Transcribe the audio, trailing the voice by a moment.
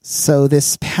So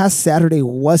this past Saturday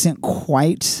wasn't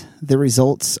quite the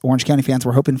results Orange County fans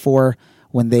were hoping for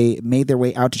when they made their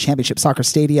way out to Championship Soccer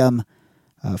Stadium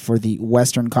for the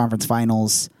Western Conference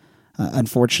Finals.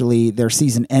 Unfortunately, their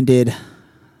season ended,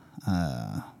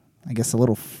 I guess, a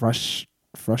little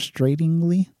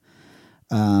frustratingly.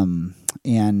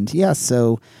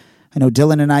 So I know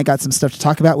Dylan and I got some stuff to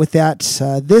talk about with that.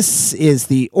 This is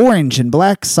the Orange and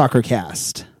Black Soccer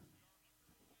Cast.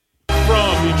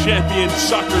 From the Champion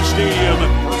Soccer Stadium,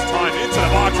 first time into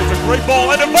the box, it's a great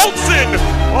ball, and Voltson!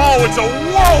 Oh, it's a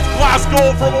world-class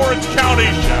goal from Orange County.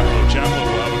 Chavlo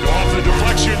will have a go off the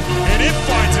deflection, and it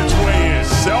finds its way in.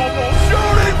 Selmo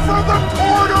shooting from the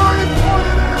corner, he put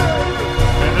it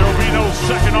in! And there will be no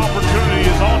second opportunity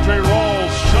as Andre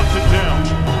Rawls shuts it down.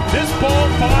 This ball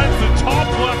finds the top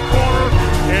left corner,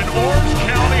 and Orange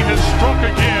County has struck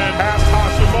again. Past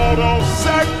Hashimoto,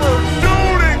 Segford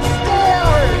shooting,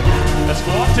 scoring!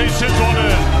 Escalante sits on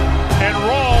it, and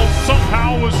Rawls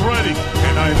somehow was ready.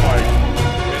 And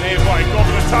A-Mike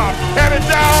over the top, headed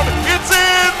down, it's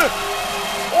in!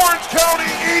 Orange County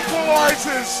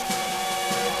equalizes!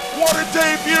 What a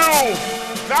debut!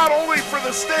 Not only for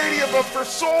the stadium, but for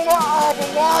Sola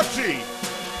Avalachi.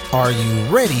 Are you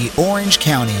ready, Orange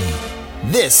County?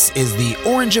 This is the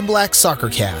Orange and Black Soccer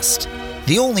Cast,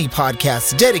 the only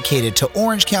podcast dedicated to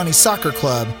Orange County Soccer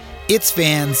Club, its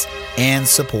fans, and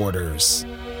supporters.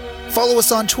 Follow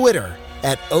us on Twitter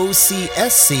at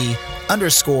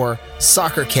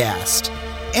OCSC_SoccerCast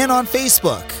and on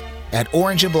Facebook at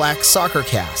Orange and Black Soccer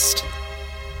Cast.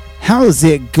 How's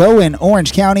it going,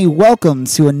 Orange County? Welcome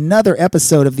to another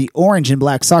episode of the Orange and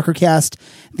Black Soccer Cast,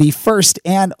 the first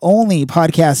and only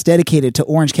podcast dedicated to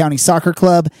Orange County Soccer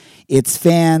Club, its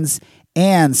fans,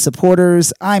 and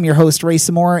supporters. I'm your host, Ray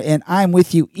Samora, and I'm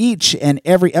with you each and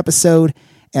every episode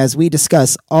as we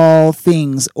discuss all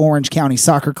things Orange County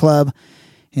Soccer Club.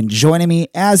 And joining me,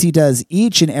 as he does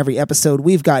each and every episode,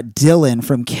 we've got Dylan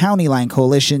from County Line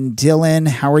Coalition. Dylan,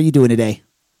 how are you doing today?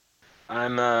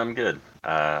 I'm good.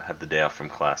 Had the day off from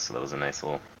class, so that was a nice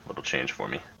little change for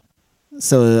me.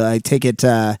 So I take it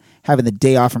having the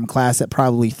day off from class, that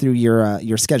probably threw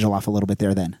your schedule off a little bit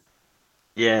there then.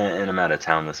 Yeah, and I'm out of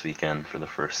town this weekend for the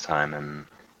first time in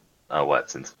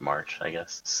since March, I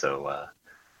guess. So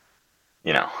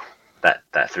that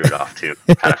threw it off too.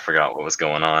 Kind of forgot what was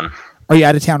going on. Are you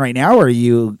out of town right now, or are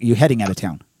you heading out of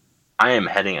town? I am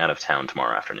heading out of town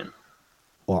tomorrow afternoon.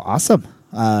 Well, awesome.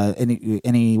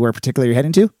 Anywhere particular you're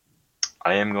heading to?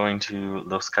 I am going to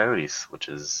Los Coyotes, which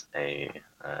is a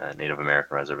Native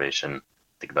American reservation, I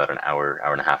think about an hour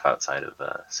and a half outside of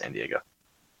San Diego.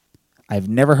 I've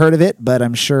never heard of it, but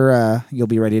I'm sure you'll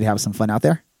be ready to have some fun out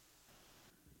there.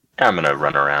 Yeah, I'm going to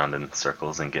run around in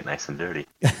circles and get nice and dirty.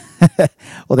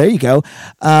 Well, there you go.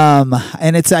 And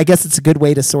I guess it's a good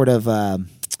way to sort of,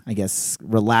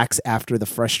 relax after the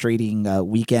frustrating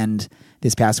weekend,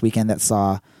 this past weekend that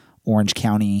saw Orange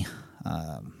County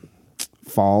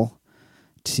fall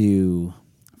to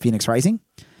Phoenix Rising.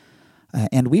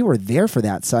 And we were there for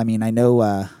that. So, I mean, I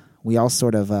know we all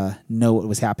sort of know what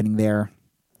was happening there.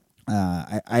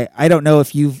 I don't know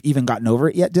if you've even gotten over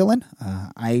it yet, Dylan.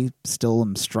 I still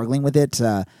am struggling with it,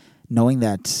 knowing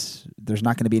that there's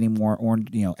not going to be any more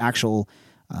actual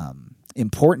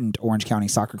important Orange County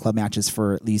Soccer Club matches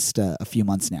for at least a few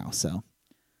months now. So,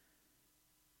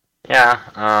 yeah,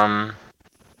 I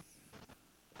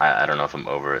don't know if I'm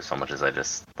over it so much as I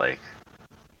just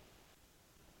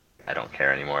I don't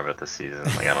care anymore about this season.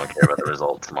 I don't care about the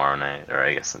result tomorrow night, or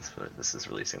I guess since this is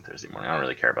releasing Thursday morning, I don't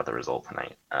really care about the result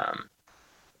tonight.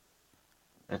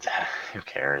 Who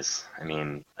cares? I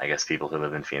mean, I guess people who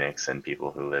live in Phoenix and people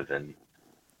who live in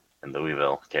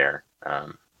Louisville care.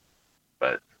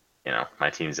 But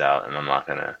my team's out, and I'm not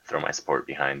going to throw my support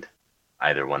behind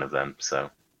either one of them.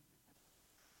 So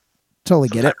totally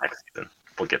get it. Next season,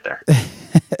 we'll get there.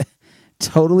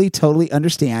 Totally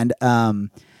understand.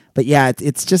 But yeah,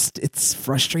 it's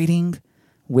frustrating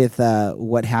with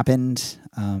what happened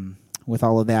with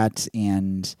all of that,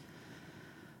 and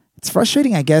it's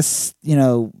frustrating. I guess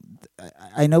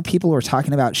I know people were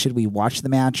talking about should we watch the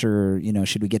match or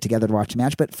should we get together to watch the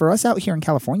match. But for us out here in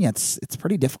California, it's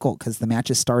pretty difficult because the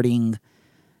match is starting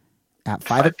at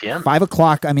 5 p.m. 5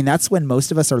 o'clock. I mean, that's when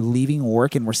most of us are leaving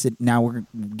work, and we're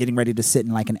getting ready to sit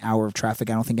in like an hour of traffic.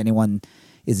 I don't think anyone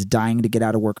is dying to get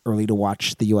out of work early to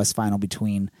watch the U.S. final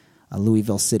between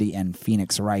Louisville City and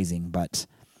Phoenix Rising. But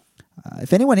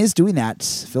if anyone is doing that,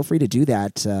 feel free to do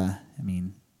that. I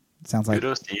mean, it sounds like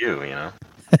kudos to you.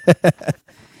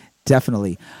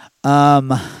 Definitely.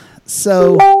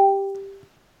 So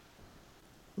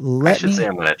I should say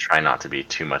I'm going to try not to be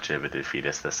too much of a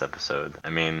defeatist this episode.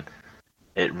 I mean,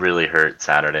 it really hurt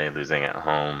Saturday losing at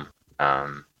home.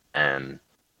 And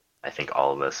I think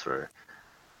all of us were,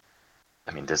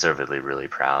 deservedly really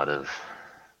proud of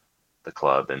the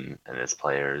club and its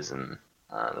players and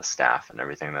the staff and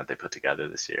everything that they put together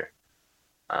this year.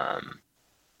 But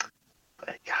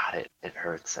God, it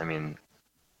hurts.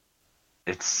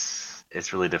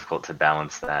 It's really difficult to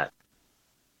balance that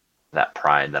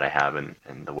pride that I have in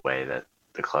the way that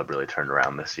the club really turned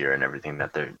around this year and everything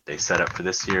that they set up for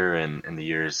this year and the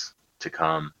years to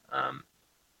come.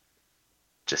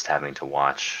 Just having to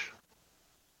watch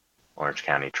Orange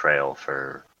County trail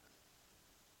for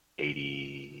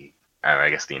 80, I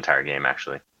guess the entire game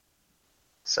actually.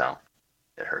 So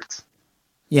it hurts.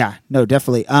 Yeah, no,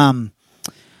 definitely.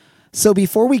 So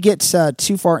before we get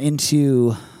too far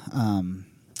into the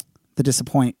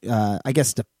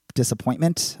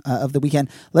disappointment of the weekend,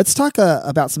 let's talk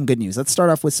about some good news. Let's start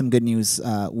off with some good news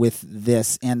with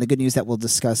this. And the good news that we'll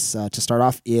discuss to start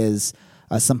off is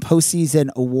some postseason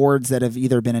awards that have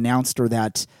either been announced or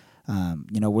that,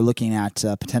 we're looking at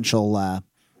potential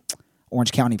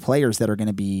Orange County players that are going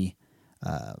to be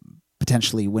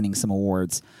potentially winning some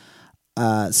awards.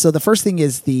 So the first thing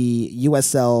is the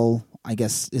USL, I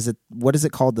guess, what is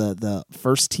it called? The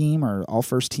first team or all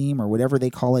first team or whatever they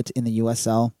call it in the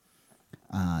USL.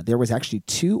 There was actually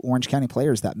 2 Orange County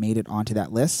players that made it onto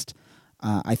that list.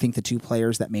 I think the 2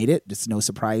 players that made it, it's no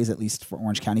surprise, at least for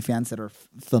Orange County fans that are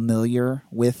familiar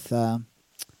with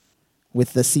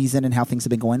the season and how things have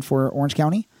been going for Orange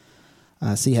County.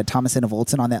 So you had Thomas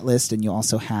Enevoldsen on that list, and you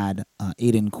also had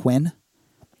Aiden Quinn,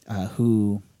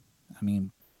 who,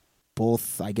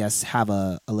 both, I guess, have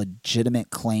a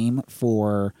legitimate claim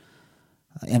for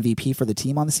MVP for the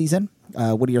team on the season.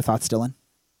 What are your thoughts, Dylan?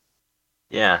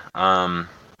 Yeah,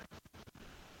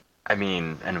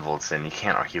 Enevoldsen, you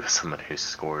can't argue with somebody who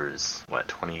scores,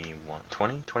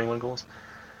 21 goals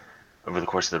over the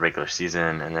course of the regular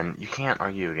season, and then you can't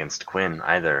argue against Quinn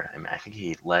either. I think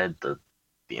he led the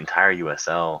entire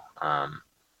USL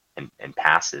in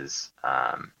passes.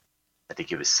 I think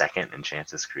he was second in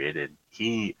chances created.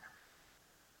 He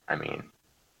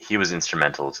was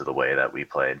instrumental to the way that we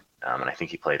played, and I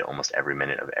think he played almost every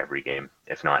minute of every game,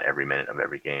 if not every minute of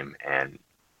every game, and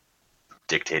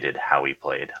dictated how we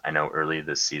played. I know early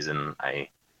this season I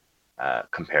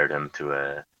compared him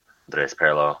to Andres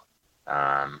Perlo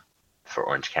for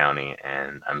Orange County,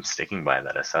 and I'm sticking by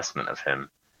that assessment of him.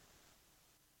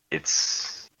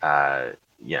 It's the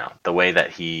way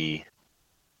that he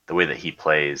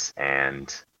plays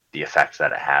and the effect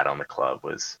that it had on the club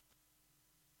was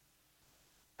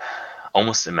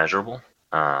almost immeasurable,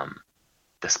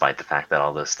 despite the fact that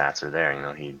all those stats are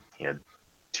there. He had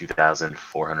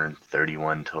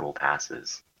 2,431 total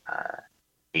passes.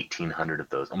 1,800 of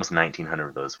those, almost 1,900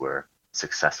 of those were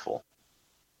successful.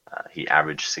 He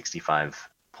averaged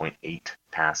 65.8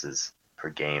 passes per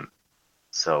game.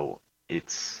 So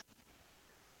it's,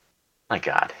 my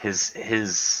God,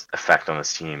 his effect on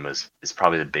this team is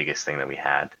probably the biggest thing that we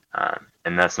had.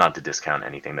 And that's not to discount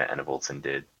anything that Enevoldsen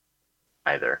did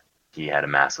either. He had a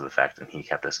massive effect, and he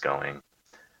kept us going,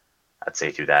 I'd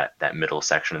say, through that middle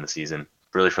section of the season.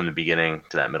 Really from the beginning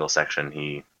to that middle section,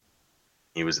 he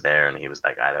was there, and he was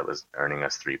that guy that was earning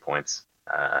us 3 points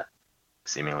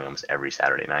seemingly almost every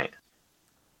Saturday night.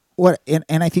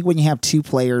 And I think when you have 2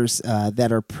 players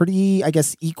that are pretty, I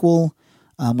guess, equal,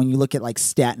 when you look at like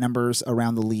stat numbers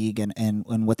around the league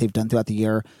and what they've done throughout the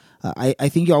year, I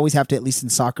think you always have to, at least in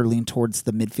soccer, lean towards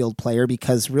the midfield player,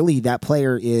 because really that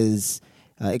player is,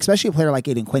 especially a player like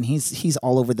Aiden Quinn, he's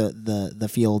all over the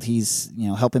field. He's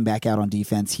helping back out on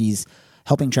defense. He's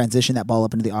helping transition that ball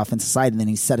up into the offensive side, and then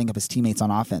he's setting up his teammates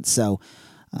on offense. So,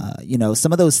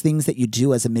 some of those things that you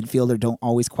do as a midfielder don't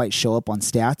always quite show up on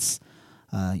stats.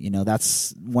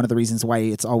 That's one of the reasons why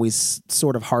it's always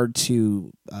sort of hard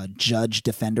to judge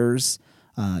defenders,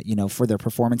 for their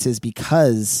performances,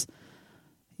 because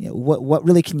what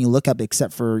really can you look up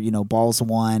except for balls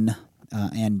won,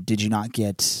 and did you not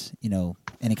get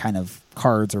any kind of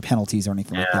cards or penalties or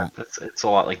anything like that? It's a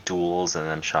lot like duels and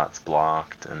then shots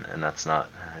blocked, and that's not,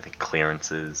 I think,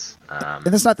 clearances. And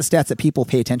that's not the stats that people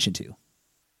pay attention to.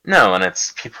 No, and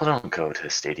it's, people don't go to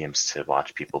stadiums to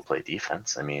watch people play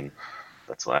defense.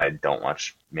 That's why I don't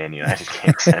watch Man United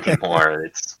games anymore.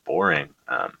 It's boring.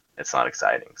 It's not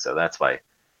exciting. So that's why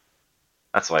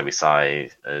we saw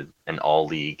an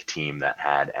all-league team that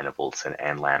had Enevoldsen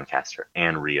and Lancaster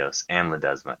and Rios and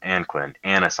Ledesma and Quinn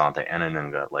and Asante and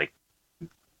Anunga. Like,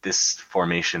 this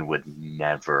formation would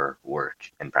never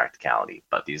work in practicality,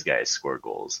 but these guys score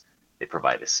goals. They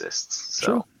provide assists. So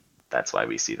True. That's why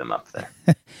we see them up there.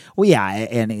 Well, yeah,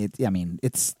 and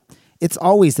it's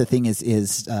always the thing is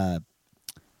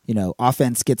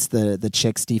offense gets the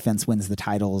chicks, defense wins the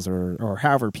titles, or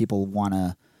however people want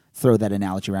to throw that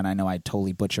analogy around. I know I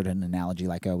totally butchered an analogy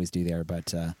like I always do there,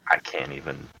 but I can't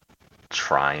even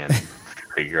try and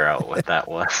figure out what that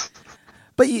was.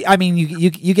 But I mean, you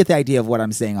get the idea of what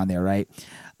I'm saying on there, right?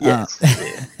 Yes.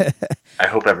 I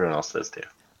hope everyone else does too.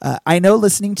 I know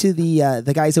listening to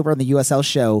the guys over on the USL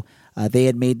show, they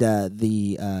had made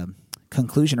the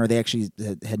conclusion, or they actually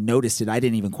had noticed it. I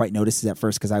didn't even quite notice it at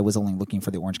first because I was only looking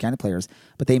for the Orange County players.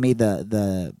 But they made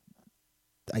the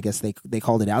I guess they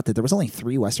called it out that there was only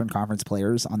 3 Western Conference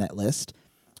players on that list,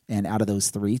 and out of those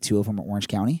 3, 2 of them are Orange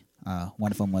County.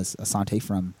 One of them was Asante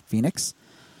from Phoenix.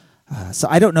 So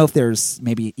I don't know if there's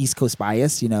maybe East Coast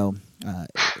bias. One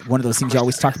of those things you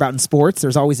always talk about in sports.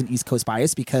 There's always an East Coast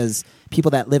bias because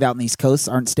people that live out in the East Coast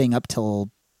aren't staying up till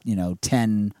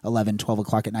 10, 11, 12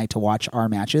 o'clock at night to watch our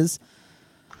matches.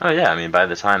 Oh yeah, I mean, by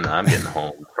the time that I'm getting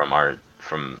home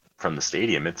from the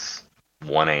stadium, it's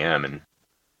 1 a.m.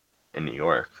 in New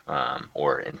York,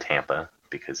 or in Tampa,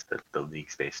 because the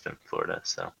league's based in Florida.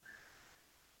 So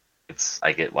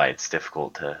I get why it's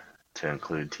difficult to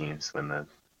include teams when the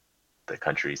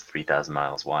country's 3,000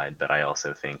 miles wide, but I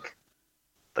also think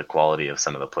the quality of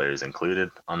some of the players included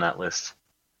on that list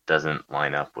doesn't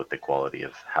line up with the quality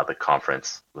of how the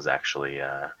conference was actually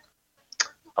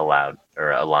allowed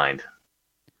or aligned.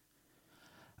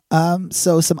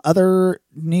 So some other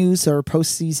news or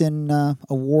postseason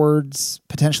awards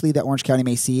potentially that Orange County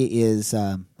may see is,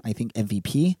 I think,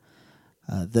 MVP.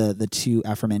 The two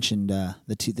aforementioned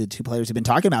the two players who've been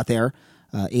talking about there,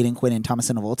 Aiden Quinn and Thomas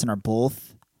Volton, are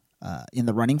both in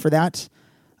the running for that.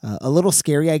 A little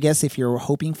scary, I guess, if you're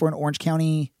hoping for an Orange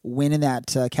County win in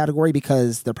that category,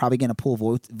 because they're probably going to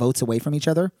pull votes away from each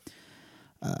other.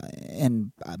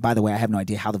 And by the way, I have no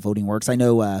idea how the voting works. I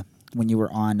know when you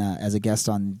were on as a guest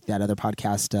on that other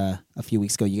podcast a few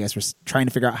weeks ago, you guys were trying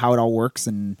to figure out how it all works,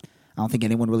 and I don't think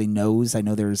anyone really knows. I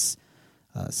know there's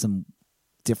some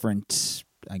different,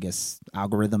 I guess,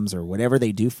 algorithms or whatever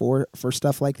they do for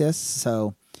stuff like this.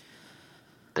 So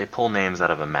they pull names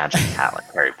out of a magic hat like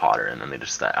Harry Potter, and then they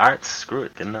just say, all right, screw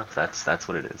it, good enough. That's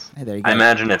what it is. Hey, there you go. I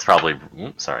imagine it's probably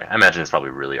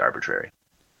really arbitrary.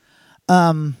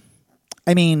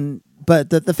 I mean, but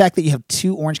the fact that you have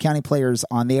 2 Orange County players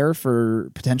on there for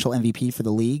potential MVP for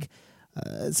the league,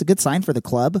 it's a good sign for the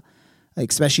club,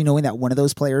 especially knowing that one of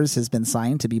those players has been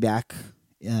signed to be back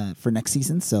for next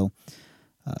season. So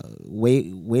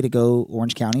way to go,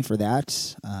 Orange County, for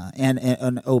that.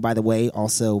 And oh, by the way,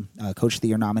 also Coach of the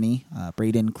Year nominee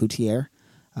Braden Cloutier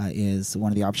is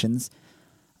one of the options.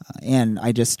 And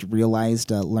I just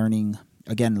realized,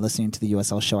 listening to the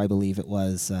USL show, I believe it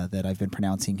was, that I've been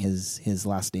pronouncing his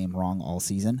last name wrong all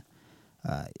season.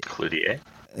 Cloutier?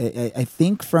 I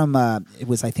think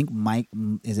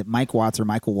Mike Watts or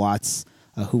Michael Watts,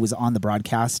 who was on the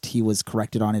broadcast. He was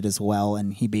corrected on it as well,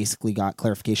 and he basically got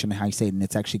clarification on how you say it, and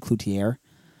it's actually Cloutier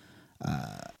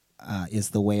is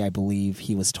the way I believe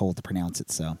he was told to pronounce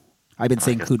it. So I've been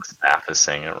saying the staff is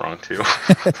saying it wrong too.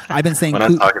 I've been saying when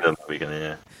I'm talking to them the weekend,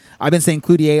 yeah. I've been saying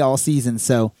Cloutier all season,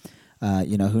 so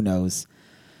who knows?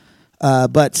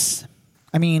 But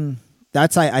I mean,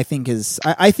 that's I think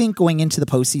going into the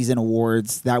postseason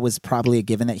awards, that was probably a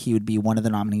given that he would be one of the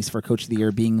nominees for Coach of the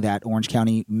Year, being that Orange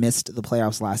County missed the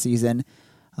playoffs last season,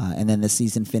 and then this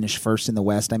season finished first in the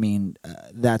West. I mean,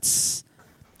 that's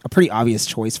a pretty obvious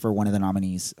choice for one of the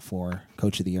nominees for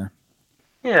Coach of the Year.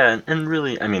 Yeah, and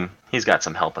really, I mean, he's got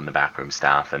some help in the backroom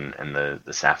staff and the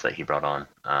staff that he brought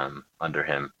on under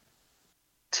him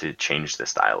to change the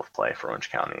style of play for Orange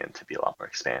County and to be a lot more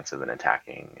expansive and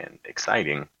attacking and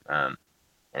exciting.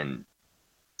 And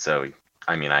so,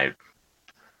 I mean,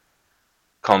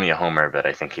 call me a homer, but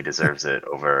I think he deserves it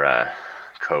over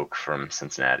Coke from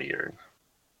Cincinnati, or I'm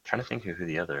trying to think of who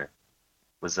the other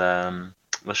was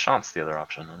Shantz the other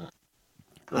option. I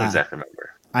don't exactly remember.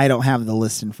 I don't have the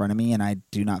list in front of me, and I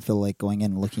do not feel like going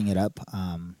in and looking it up.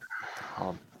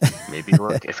 I'll maybe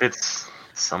look if it's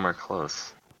somewhere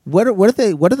close. What are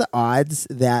the odds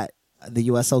that the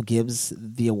USL gives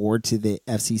the award to the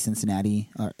FC Cincinnati,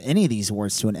 or any of these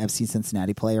awards to an FC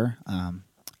Cincinnati player?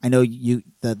 I know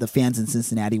the fans in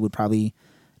Cincinnati would probably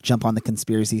jump on the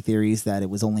conspiracy theories that it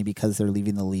was only because they're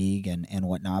leaving the league and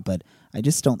whatnot, but I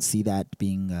just don't see that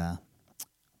being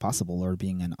possible or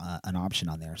being an option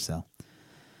on there. So.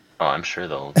 Oh, I'm sure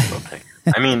they'll take.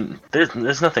 I mean,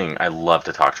 there's nothing. I love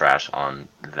to talk trash on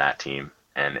that team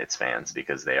and its fans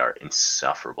because they are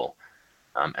insufferable,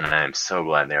 and I am so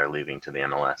glad they are leaving to the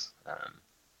MLS.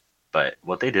 But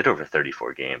what they did over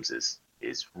 34 games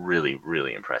is really,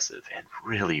 really impressive and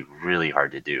really, really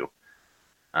hard to do.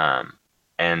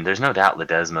 And there's no doubt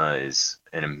Ledesma is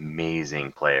an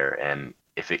amazing player, and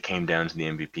if it came down to the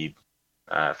MVP,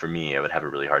 for me, I would have a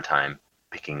really hard time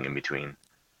picking in between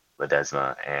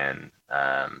Ledesma and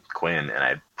Quinn, and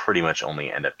I'd pretty much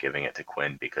only end up giving it to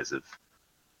Quinn because of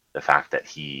the fact that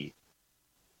he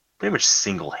pretty much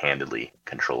single-handedly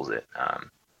controls it.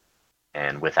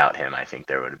 And without him, I think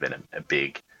there would have been a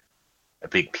big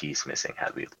piece missing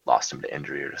had we lost him to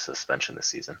injury or to suspension this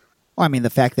season. Well, I mean, the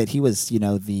fact that he was,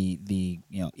 the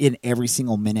in every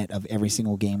single minute of every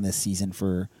single game this season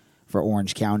for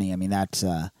Orange County. I mean, that's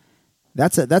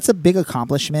a big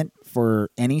accomplishment for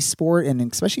any sport, and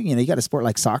especially you got a sport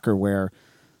like soccer where,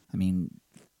 I mean,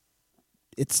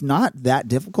 it's not that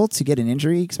difficult to get an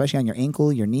injury, especially on your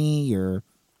ankle, your knee, your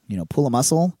pull a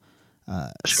muscle.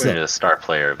 Especially a star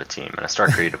player of a team and a star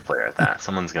creative player at that.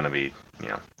 Someone's going to be,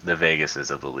 the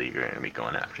Vegases of the league are going to be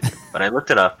going after you. But I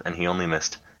looked it up, and he only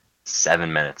missed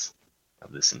 7 minutes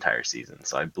of this entire season.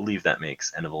 So I believe that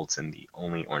makes Enna Voltson the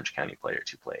only Orange County player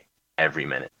to play every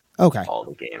minute. Okay. All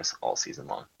the games, all season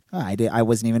long. I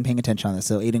wasn't even paying attention on this.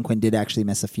 So Aiden Quinn did actually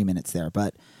miss a few minutes there.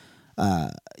 But,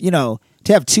 to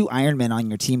have 2 Ironmen on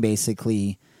your team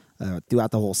basically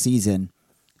throughout the whole season.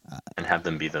 And have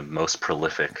them be the most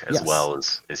prolific as well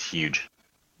is huge.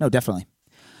 No, definitely.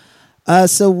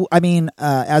 So, I mean,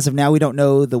 as of now, we don't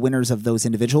know the winners of those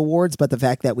individual awards, but the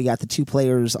fact that we got the 2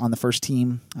 players on the first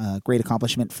team, great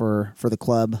accomplishment for the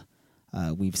club.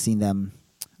 We've seen them,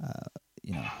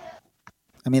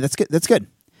 I mean, that's good. That's good.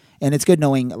 And it's good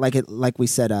knowing, like we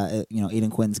said,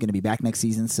 Aiden Quinn's going to be back next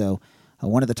season. So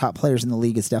one of the top players in the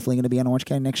league is definitely going to be on Orange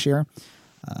County next year.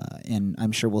 And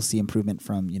I'm sure we'll see improvement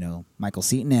from, Michael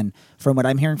Seaton. And from what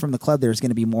I'm hearing from the club, there's going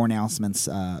to be more announcements,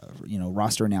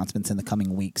 roster announcements in the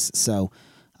coming weeks. So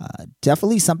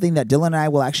definitely something that Dylan and I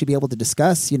will actually be able to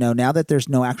discuss. Now that there's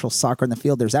no actual soccer in the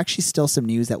field, there's actually still some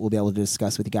news that we'll be able to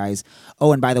discuss with you guys.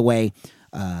 Oh, and by the way,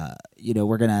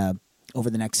 we're going to, over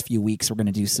the next few weeks, we're going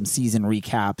to do some season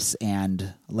recaps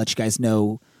and let you guys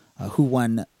know who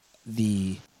won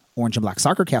the Orange and Black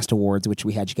Soccer Cast Awards, which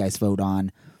we had you guys vote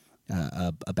on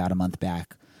about a month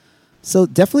back. So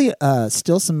definitely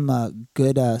still some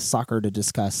good soccer to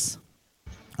discuss,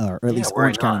 or at least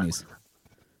Orange County news.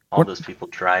 All those people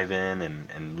drive in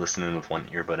and listen in with one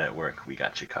earbud at work. We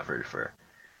got you covered for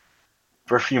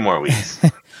a few more weeks.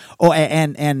 Oh,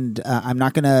 and I'm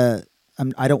not gonna.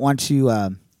 I don't want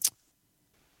to.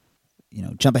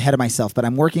 Jump ahead of myself, but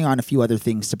I'm working on a few other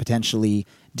things to potentially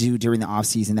do during the off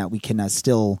season that we can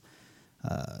still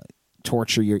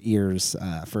torture your ears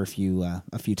for a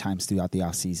few times throughout the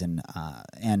off season,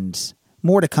 and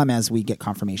more to come as we get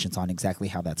confirmations on exactly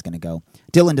how that's going to go.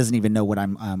 Dylan doesn't even know what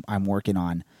I'm working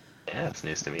on. Yeah, it's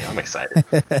news to me. I'm excited.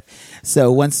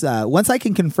 So once I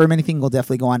can confirm anything, we'll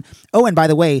definitely go on. Oh, and by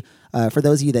the way, for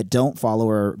those of you that don't follow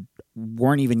or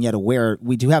weren't even yet aware,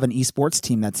 we do have an esports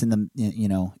team that's in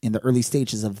the early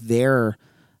stages of their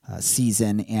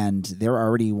season, and they're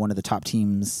already one of the top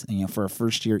teams. For a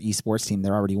first year esports team,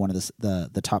 they're already one of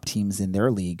the top teams in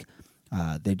their league.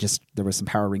 There was some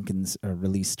power rankings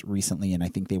released recently, and I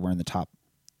think they were in the top.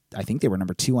 I think they were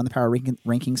number 2 on the power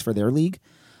rankings for their league.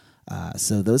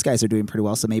 So those guys are doing pretty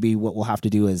well. So maybe what we'll have to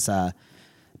do is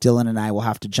Dylan and I will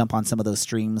have to jump on some of those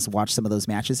streams, watch some of those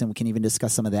matches, and we can even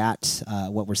discuss some of that,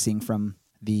 what we're seeing from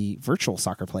the virtual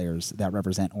soccer players that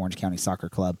represent Orange County Soccer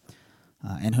Club.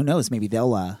 And who knows, maybe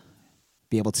they'll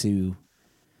be able to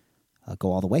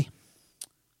go all the way.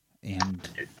 And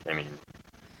I mean,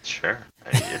 sure.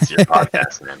 It's your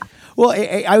podcast, man. Well,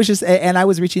 I was just, and I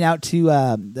was reaching out to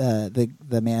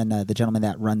the man, the gentleman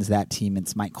that runs that team.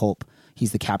 It's Mike Culp.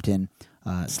 He's the captain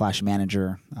 /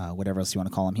 manager, whatever else you want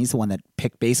to call him. He's the one that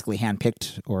basically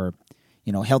handpicked or,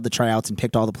 held the tryouts and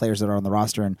picked all the players that are on the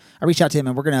roster. And I reached out to him,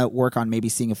 and we're going to work on maybe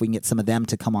seeing if we can get some of them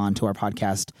to come on to our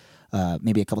podcast,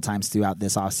 maybe a couple times throughout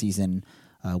this off season,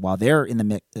 while they're in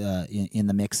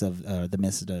the mix of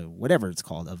whatever it's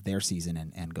called of their season,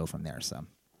 and go from there. So.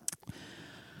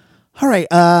 All right,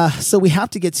 so we have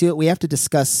to get to it. We have to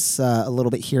discuss a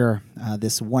little bit here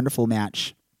this wonderful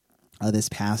match. This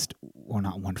past, or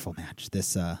not wonderful match.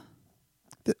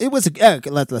 It was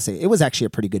let's say it was actually a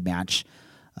pretty good match,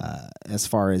 as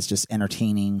far as just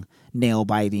entertaining, nail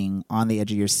biting, on the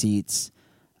edge of your seats.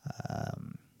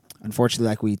 Unfortunately,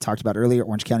 like we talked about earlier,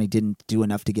 Orange County didn't do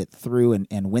enough to get through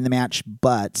and win the match,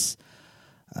 but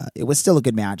it was still a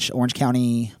good match. Orange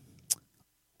County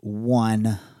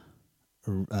won,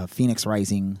 Phoenix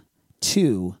Rising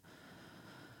 2.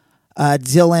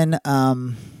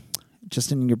 Dylan, just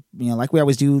in your, like we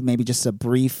always do, maybe just a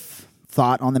brief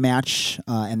thought on the match,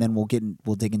 and then we'll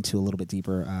dig into a little bit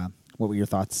deeper. What were your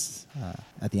thoughts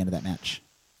at the end of that match?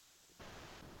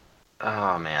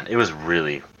 Oh man, it was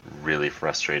really, really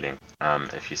frustrating.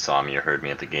 If you saw me or heard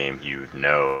me at the game, you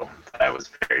know that I was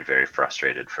very, very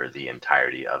frustrated for the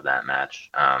entirety of that match.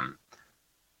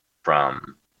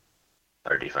 From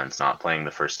our defense not playing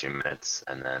the first 2 minutes,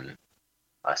 and then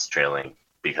us trailing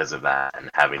because of that, and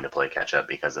having to play catch up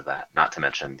because of that. Not to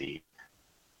mention the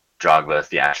Drogba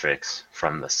theatrics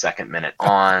from the second minute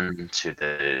on to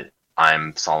the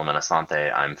I'm Solomon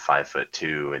Asante, I'm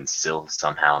 5'2", and still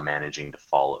somehow managing to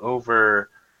fall over.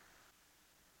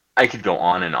 I could go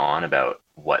on and on about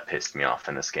what pissed me off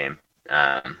in this game,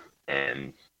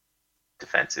 and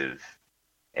defensive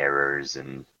errors,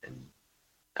 and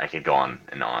I could go on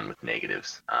and on with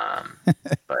negatives.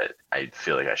 But I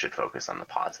feel like I should focus on the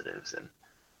positives, and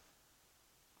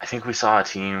I think we saw a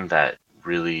team that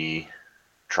really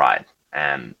tried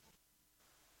and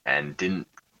didn't.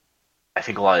 I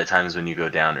think a lot of the times when you go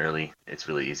down early, it's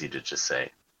really easy to just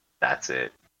say, that's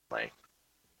it. Like,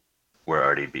 we're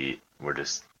already beat.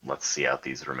 Let's see out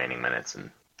these remaining minutes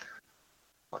and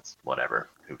whatever,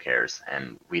 who cares?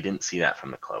 And we didn't see that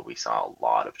from the club. We saw a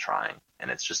lot of trying,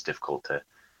 and it's just difficult to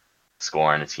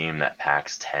score on a team that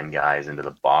packs 10 guys into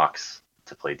the box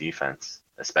to play defense,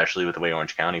 especially with the way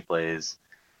Orange County plays,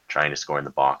 trying to score in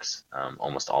the box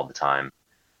almost all the time,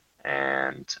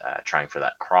 and trying for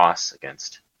that cross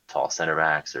against tall center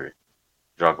backs or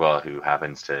Drogba, who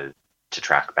happens to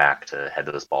track back to head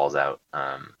those balls out.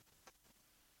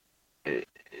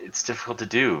 It's difficult to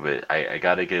do, but I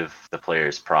got to give the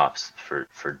players props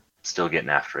for still getting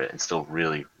after it and still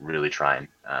really, really trying.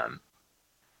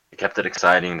 They kept it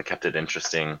exciting. They kept it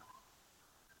interesting.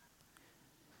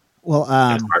 Well,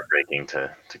 it was heartbreaking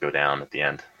to go down at the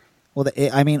end. Well,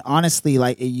 I mean, honestly,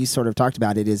 like you sort of talked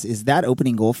about it, is that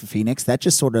opening goal for Phoenix, that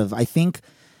just sort of, I think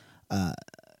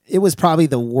it was probably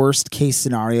the worst case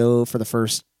scenario for the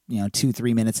first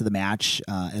 2-3 minutes of the match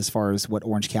as far as what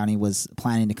Orange County was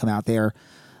planning to come out there.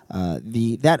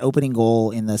 That opening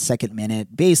goal in the second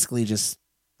minute basically just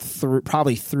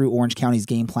probably threw Orange County's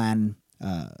game plan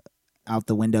out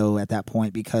the window at that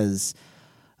point, because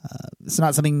it's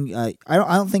not something I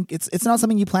don't think it's not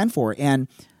something you plan for. And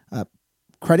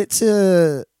credit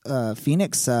to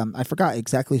Phoenix. I forgot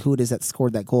exactly who it is that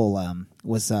scored that goal.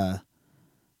 Was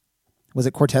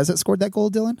it Cortez that scored that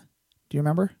goal, Dylan? Do you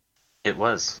remember? It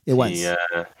was. He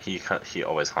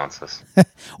always haunts us.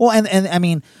 Well, and I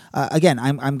mean, again,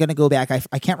 I'm going to go back.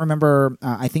 I can't remember.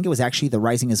 I think it was actually the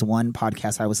Rising as One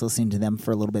podcast. I was listening to them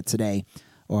for a little bit today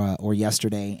or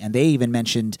yesterday, and they even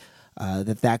mentioned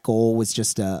that goal was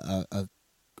just a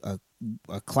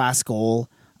class goal.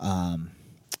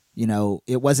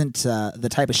 It wasn't the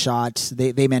type of shot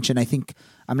they mentioned. I think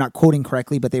I'm not quoting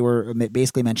correctly, but they were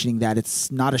basically mentioning that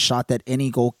it's not a shot that any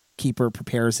goalkeeper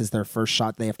prepares as their first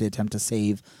shot they have to attempt to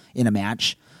save in a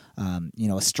match. A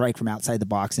strike from outside the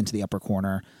box into the upper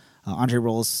corner. Andre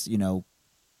Rolls,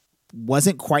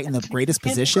 wasn't quite in the greatest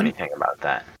position. Anything about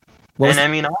that? I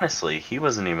mean, honestly, he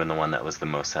wasn't even the one that was the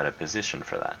most out of position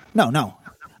for that. No.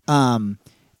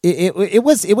 It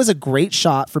was a great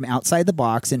shot from outside the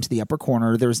box into the upper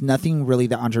corner. There was nothing really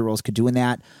that Andre Rolls could do in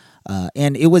that.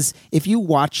 And it was, if you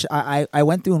watch, I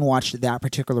went through and watched that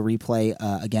particular replay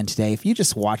again today. If you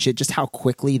just watch it, just how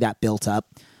quickly that built up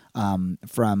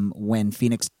from when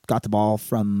Phoenix got the ball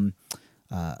from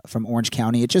Orange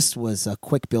County, it just was a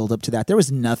quick build up to that. There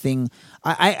was nothing,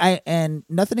 and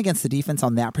nothing against the defense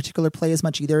on that particular play as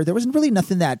much either. There wasn't really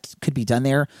nothing that could be done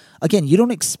there. Again, you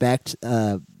don't expect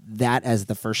that as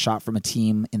the first shot from a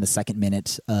team in the second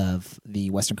minute of the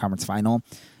Western Conference Final.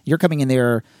 You're coming in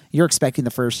there, you're expecting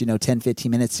the first 10,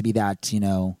 15 minutes to be that,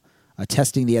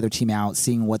 testing the other team out,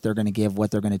 seeing what they're going to give,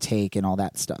 what they're going to take, and all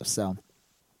that stuff. So,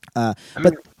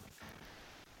 but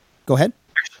go ahead.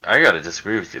 I got to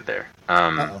disagree with you there.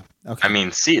 Okay. I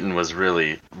mean, Seaton was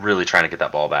really, really trying to get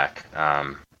that ball back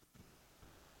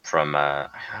from, I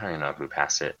don't even know who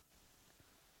passed it,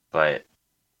 but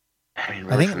I mean,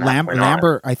 really, I think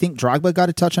Lambert. I think Drogba got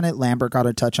a touch on it. Lambert got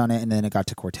a touch on it, and then it got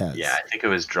to Cortez. Yeah, I think it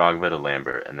was Drogba to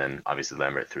Lambert, and then obviously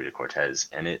Lambert threw to Cortez.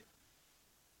 And it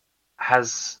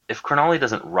has, if Crognoli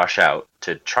doesn't rush out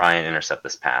to try and intercept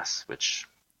this pass, which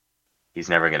he's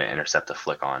never going to intercept a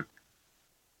flick on,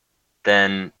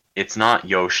 then it's not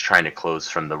Yosh trying to close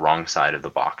from the wrong side of the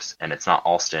box, and it's not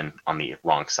Alston on the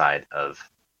wrong side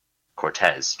of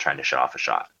Cortez trying to shut off a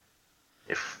shot.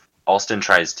 If Alston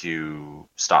tries to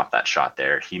stop that shot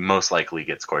there, he most likely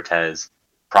gets Cortez,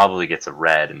 probably gets a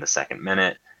red in the second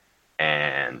minute,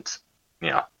 and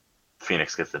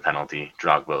Phoenix gets the penalty.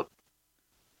 Drogba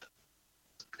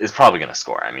is probably going to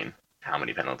score. I mean, how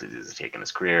many penalties has he taken in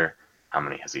his career? How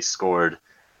many has he scored?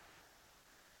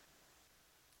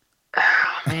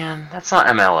 Man, that's not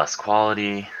MLS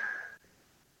quality.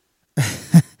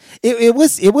 it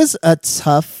was a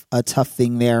tough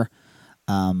thing there.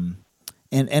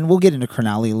 And we'll get into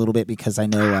Cronulla a little bit because I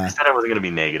know I said I wasn't going to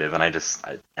be negative, and I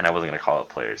wasn't going to call out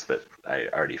players, but I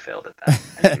already failed at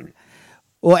that. I mean,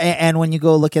 well, and when you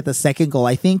go look at the second goal,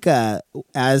 I think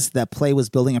as the play was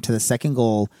building up to the second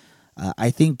goal,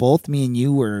 I think both me and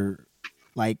you were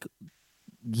like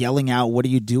yelling out, "What are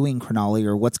you doing, Cronulla?"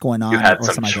 or "What's going on?" You had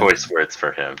some choice words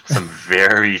for him, some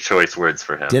very choice words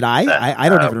for him. Did I? I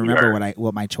don't even remember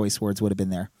what my choice words would have been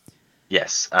there.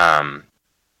 Yes.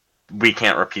 We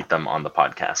can't repeat them on the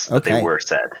podcast, but Okay. They were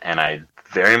said, and I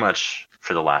very much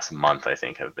for the last month I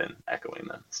think have been echoing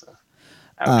them. So,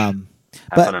 ouch.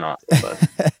 Have fun and awesome,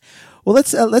 but well,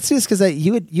 let's do this because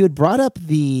you had brought up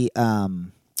the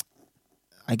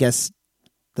I guess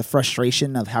the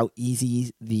frustration of how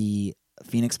easy the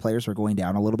Phoenix players were going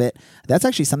down a little bit. That's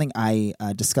actually something I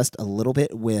discussed a little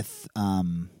bit with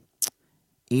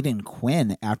Aiden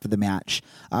Quinn after the match.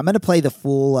 I'm going to play the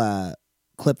full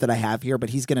clip that I have here, but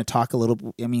he's going to talk a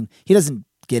little. I mean, he doesn't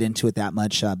get into it that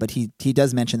much, but he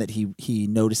does mention that he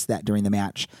noticed that during the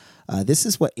match. This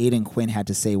is what Aiden Quinn had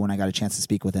to say when I got a chance to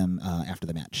speak with him after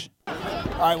the match.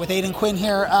 All right, with Aiden Quinn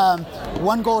here,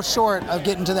 one goal short of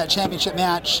getting to that championship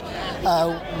match.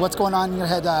 What's going on in your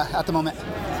head at the moment?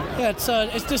 Yeah,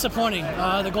 it's disappointing.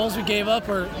 The goals we gave up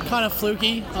were kind of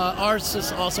fluky. Ours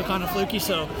is also kind of fluky,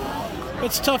 so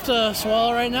it's tough to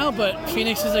swallow right now, but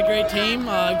Phoenix is a great team,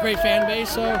 great fan base,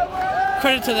 so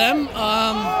credit to them.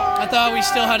 I thought we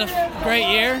still had a great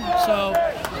year, so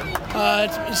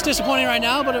it's disappointing right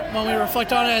now, but when we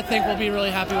reflect on it, I think we'll be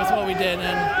really happy with what we did,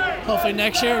 and hopefully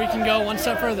next year we can go one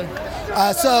step further.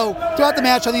 So throughout the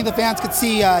match, I think the fans could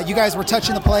see you guys were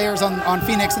touching the players on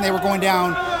Phoenix, and they were going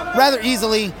down rather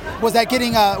easily. Was that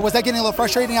getting a little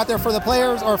frustrating out there for the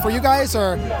players or for you guys?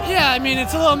 Or yeah, I mean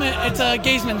it's a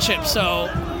gamesmanship. So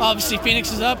obviously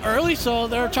Phoenix is up early, so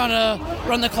they're trying to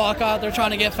run the clock out. They're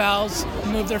trying to get fouls,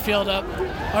 move their field up,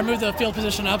 or move the field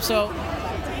position up. So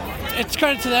it's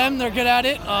credit to them. They're good at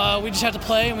it. We just have to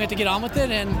play and we have to get on with it.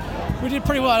 And we did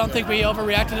pretty well. I don't think we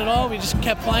overreacted at all. We just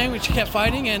kept playing, we just kept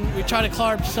fighting, and we tried to claw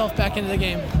ourselves back into the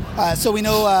game. So we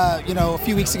know, a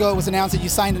few weeks ago it was announced that you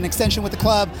signed an extension with the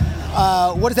club.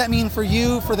 What does that mean for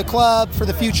you, for the club, for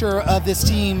the future of this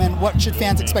team, and what should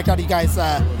fans expect out of you guys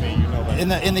in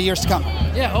the years to come?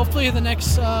 Yeah, hopefully the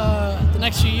next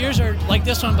few years are like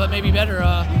this one, but maybe better.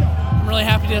 I'm really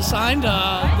happy to have signed.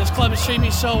 This club has treated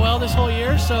me so well this whole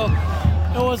year, so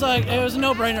it was a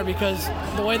no-brainer because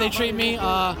the way they treat me,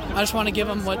 I just want to give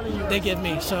them what they give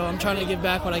me. So I'm trying to give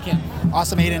back what I can.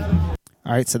 Awesome, Aiden.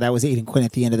 All right, so that was Aiden Quinn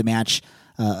at the end of the match.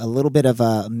 A little bit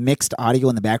of mixed audio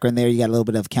in the background there. You got a little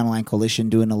bit of Counterline Coalition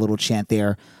doing a little chant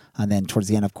there. And then towards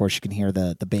the end, of course, you can hear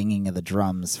the banging of the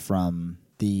drums from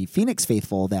the Phoenix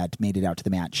faithful that made it out to the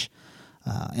match.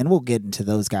 And we'll get into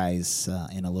those guys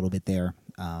in a little bit there.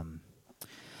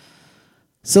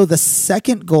 So the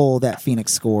second goal that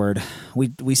Phoenix scored,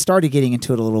 we started getting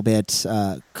into it a little bit.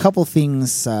 A couple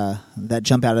things that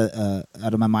jump out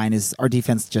of my mind is our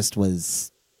defense just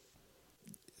was,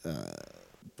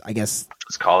 I guess.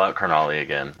 Just call out Cronulla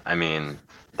again. I mean,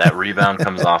 that rebound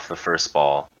comes off the first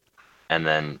ball, and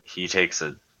then he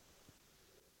doesn't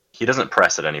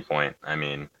press at any point. I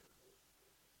mean,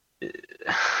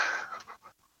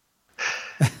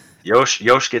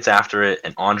 Yosh gets after it,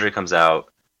 and Andre comes out.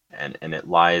 And it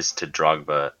lies to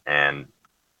Drogba, and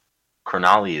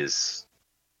Cronulla is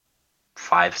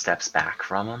 5 steps back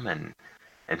from him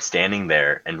and standing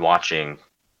there and watching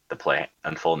the play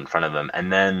unfold in front of them.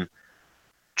 And then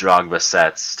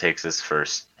Drogba takes his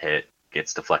first hit,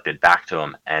 gets deflected back to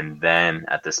him, and then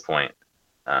at this point,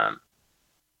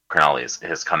 Cronulla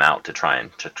has come out to try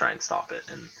and stop it.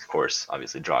 And of course,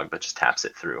 obviously, Drogba just taps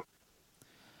it through.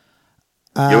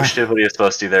 Yosh did what he was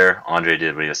supposed to there. Andre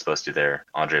did what he was supposed to there.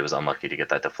 Andre was unlucky to get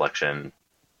that deflection,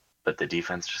 but the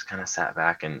defense just kind of sat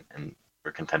back and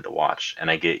were content to watch. And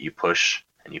I get you push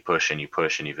and you push and you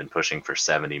push, and you've been pushing for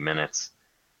 70 minutes,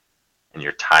 and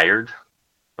you're tired,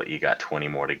 but you got 20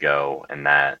 more to go. And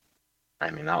that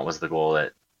was the goal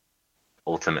that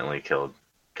ultimately killed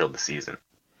the season.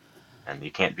 And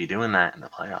you can't be doing that in the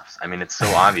playoffs. I mean, it's so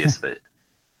obvious, but.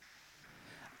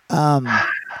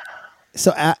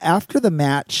 So after the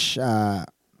match, I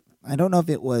don't know if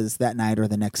it was that night or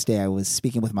the next day, I was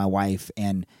speaking with my wife,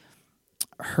 and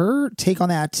her take on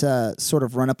that sort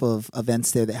of run-up of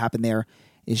events there that happened there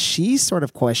is she sort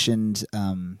of questioned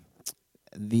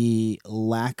the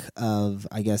lack of,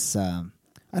 I guess, I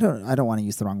don't want to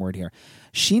use the wrong word here.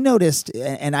 She noticed,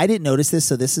 and I didn't notice this,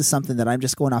 so this is something that I'm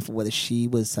just going off of what she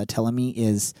was telling me,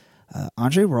 is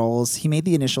Andre Rawls, he made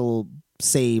the initial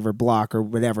save or block or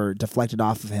whatever deflected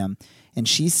off of him, and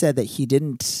she said that she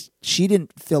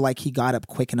didn't feel like he got up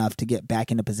quick enough to get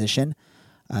back into position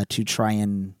to try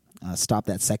and stop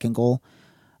that second goal.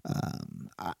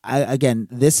 Again,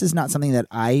 this is not something that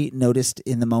I noticed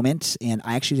in the moment, and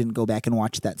I actually didn't go back and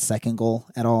watch that second goal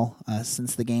at all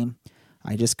since the game.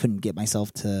 I just couldn't get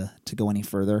myself to go any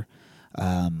further.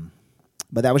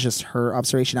 But that was just her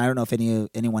observation. I don't know if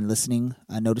anyone listening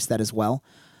noticed that as well.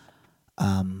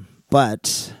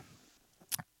 But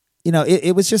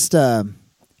it was just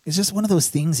it's just one of those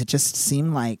things. It just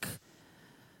seemed like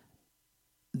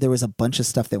there was a bunch of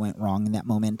stuff that went wrong in that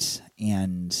moment,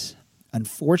 and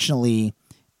unfortunately,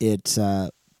 it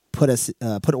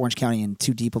put Orange County in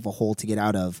too deep of a hole to get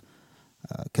out of.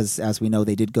 Because as we know,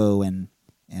 they did go and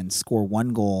score one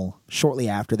goal shortly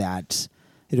after that.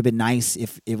 It'd have been nice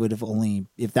if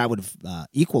that would have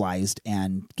equalized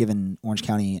and given Orange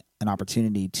County an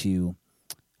opportunity to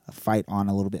fight on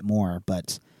a little bit more.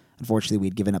 But unfortunately,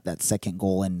 we'd given up that second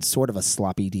goal in sort of a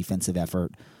sloppy defensive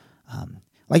effort.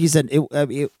 Like you said,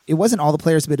 it wasn't all the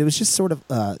players, but it was just sort of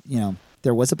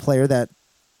there was a player that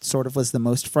sort of was the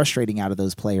most frustrating out of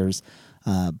those players.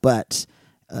 But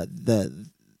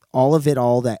all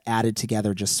that added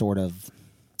together just sort of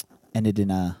ended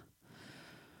in a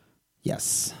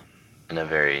yes. In a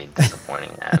very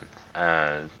disappointing end.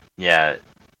 Yeah,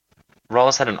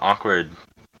 Rawls had an awkward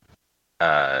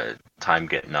time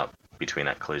getting up between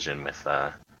that collision with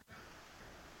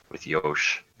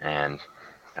Yosh and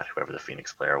whoever the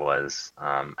Phoenix player was.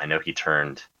 I know he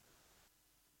turned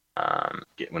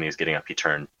when he was getting up, he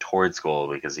turned towards goal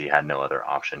because he had no other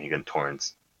option. He couldn't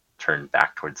turn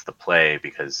back towards the play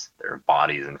because there are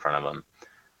bodies in front of him.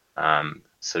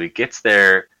 So he gets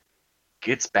there,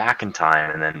 gets back in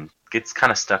time, and then gets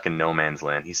kind of stuck in no man's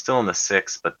land. He's still in the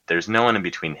 6, but there's no one in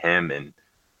between him and,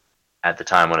 at the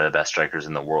time, one of the best strikers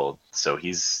in the world. So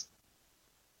he's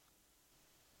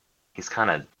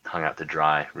kind of hung out to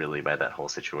dry, really, by that whole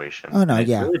situation. Oh, no, it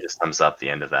yeah. It really just sums up the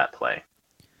end of that play.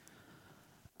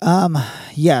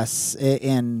 Yes,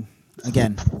 and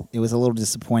again, it was a little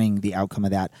disappointing, the outcome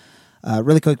of that.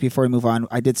 Really quick before we move on,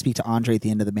 I did speak to Andre at the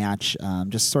end of the match,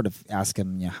 just sort of ask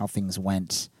him how things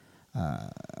went,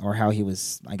 or how he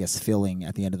was, I guess, feeling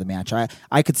at the end of the match.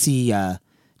 I could see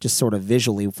just sort of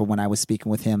visually from when I was speaking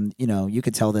with him, you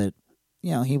could tell that,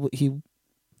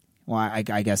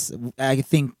 I guess, I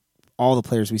think all the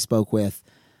players we spoke with,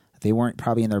 they weren't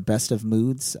probably in their best of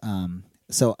moods.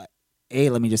 So,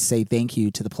 let me just say thank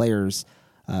you to the players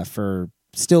for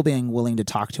still being willing to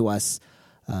talk to us.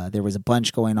 There was a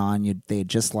bunch going on. They had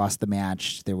just lost the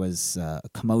match. There was a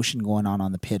commotion going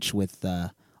on the pitch with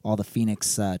all the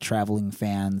Phoenix traveling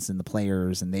fans and the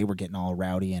players, and they were getting all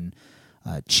rowdy and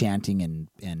chanting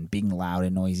and being loud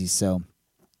and noisy. So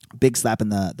big slap in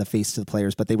the face to the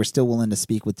players, but they were still willing to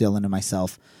speak with Dylan and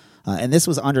myself. And this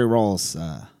was Andre Rawls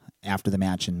after the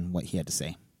match and what he had to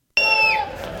say.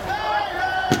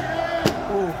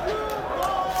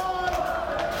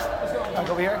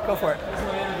 Over here, go for it.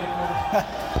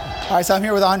 All right, so I'm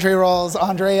here with Andre Rawls.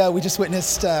 Andre, we just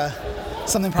witnessed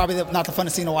something probably not the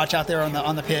funnest thing to watch out there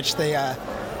on the pitch. I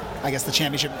guess the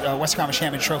championship, Western Conference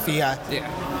Champion Trophy. Yeah.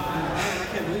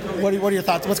 What are your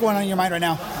thoughts? What's going on in your mind right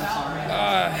now?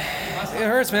 It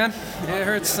hurts, man. It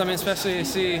hurts. I mean, especially to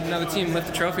see another team lift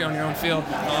the trophy on your own field.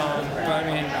 But I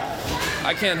mean,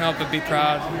 I can't help but be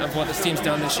proud of what this team's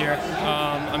done this year.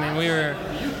 I mean, we were.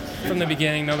 From the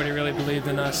beginning, nobody really believed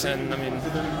in us, and I mean,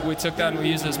 we took that and we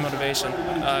used it as motivation.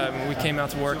 We came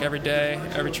out to work every day,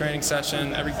 every training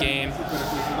session, every game,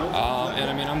 and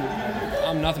I mean,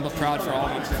 I'm nothing but proud for all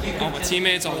my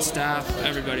teammates, all the staff,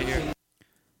 everybody here.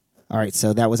 All right,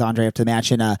 so that was Andre after the match,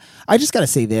 and I just got to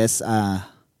say this,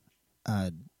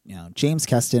 James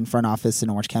Keston, front office in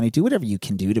Orange County, do whatever you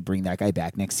can do to bring that guy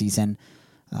back next season.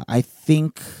 I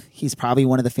think he's probably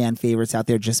one of the fan favorites out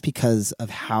there just because of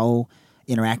how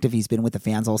interactive he's been with the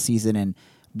fans all season, and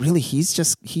really he's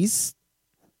just a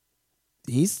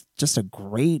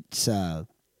great guy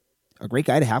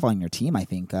to have on your team. I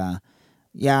think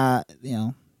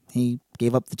he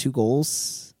gave up the 2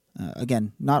 goals,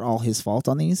 again, not all his fault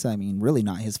on these. I mean, really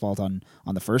not his fault on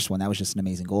the first one. That was just an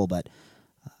amazing goal, but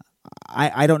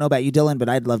I don't know about you, Dylan, but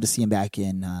I'd love to see him back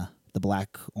in the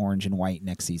black, orange, and white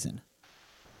next season.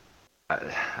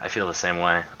 I feel the same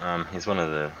way. He's one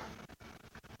of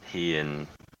he and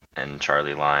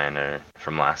Charlie Lyon are,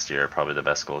 from last year, probably the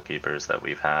best goalkeepers that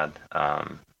we've had.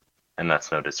 And that's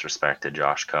no disrespect to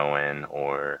Josh Cohen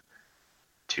or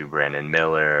to Brandon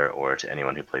Miller or to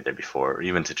anyone who played there before, or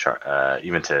even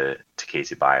to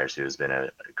Casey Byers, who has been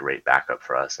a great backup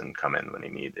for us and come in when he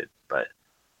needed. But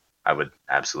I would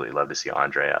absolutely love to see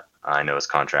Andre up. I know his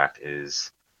contract is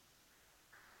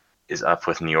is up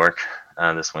with New York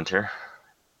this winter.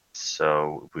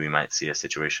 So we might see a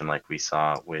situation like we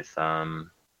saw with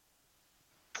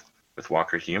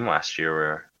Walker Hume last year,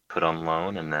 where put on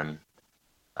loan and then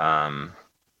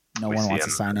no one wants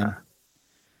to sign him.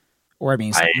 Or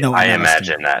I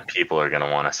imagine that people are going to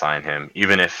want to sign him,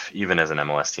 even as an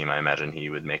MLS team. I imagine he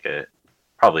would make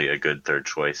probably a good third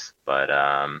choice. But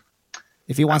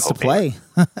if he wants to play,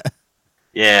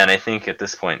 yeah, and I think at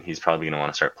this point he's probably going to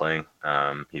want to start playing.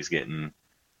 He's getting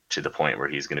to the point where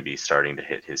he's going to be starting to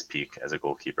hit his peak as a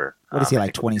goalkeeper. What is he,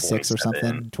 like 26 or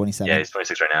something? 27? Yeah, he's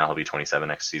 26 right now. He'll be 27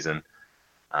 next season.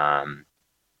 I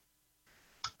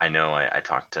know I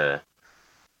talked to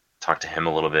him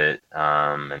a little bit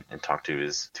and talked to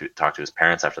his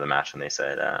parents after the match, and they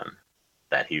said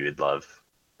that he would love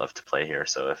to play here.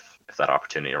 So if that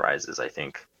opportunity arises, I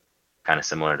think kind of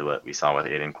similar to what we saw with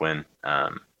Aiden Quinn,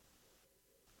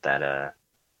 that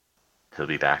he'll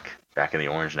be back in the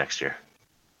orange next year.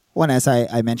 Well, and as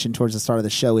I mentioned towards the start of the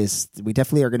show, is we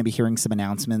definitely are going to be hearing some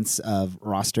announcements of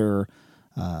roster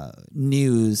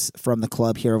news from the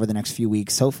club here over the next few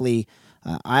weeks. Hopefully,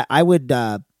 I would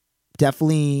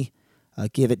definitely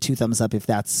give it 2 thumbs up if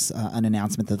that's an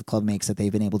announcement that the club makes, that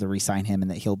they've been able to re-sign him and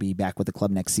that he'll be back with the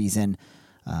club next season.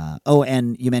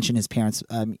 And you mentioned his parents.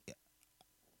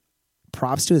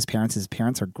 Props to his parents. His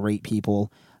parents are great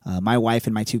people. My wife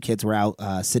and my 2 kids were out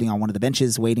sitting on one of the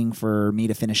benches waiting for me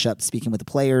to finish up speaking with the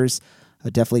players.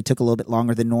 Definitely took a little bit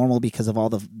longer than normal because of all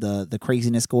the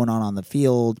craziness going on the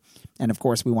field. And, of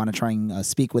course, we want to try and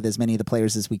speak with as many of the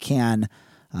players as we can,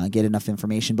 get enough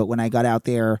information. But when I got out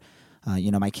there,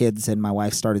 my kids and my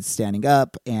wife started standing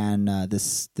up, and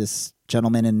this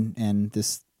gentleman and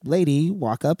this lady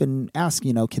walk up and ask,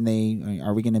 are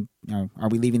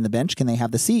we leaving the bench? Can they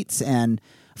have the seats? And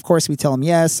of course we tell them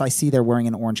yes. I see they're wearing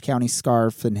an Orange County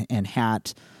scarf and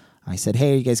hat. I said,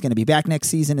 hey, are you guys going to be back next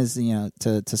season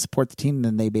to support the team?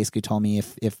 And they basically told me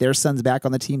if their son's back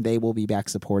on the team, they will be back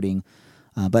supporting.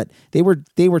 But they were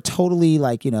totally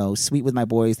sweet with my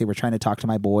boys. They were trying to talk to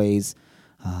my boys,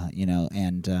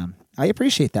 and I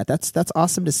appreciate that. That's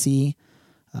awesome to see.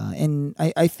 And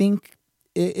I think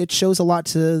it shows a lot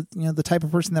to the type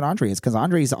of person that Andre is, because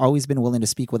Andre's always been willing to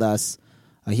speak with us.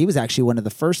 He was actually one of the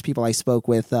first people I spoke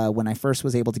with when I first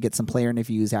was able to get some player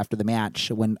interviews after the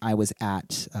match when I was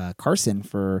at Carson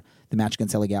for the match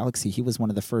against LA Galaxy. He was one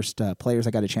of the first players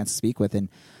I got a chance to speak with, and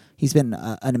he's been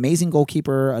an amazing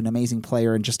goalkeeper, an amazing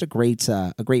player, and just a great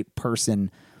person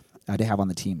to have on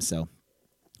the team. So,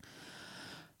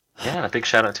 yeah, and a big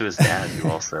shout out to his dad, who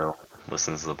also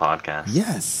listens to the podcast.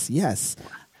 Yes.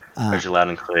 Heard you loud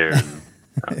and clear. And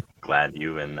I'm glad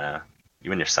you and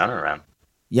your son are around.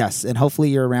 Yes, and hopefully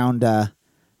you're around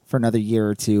for another year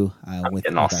or two. I'm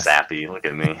getting all sappy. Look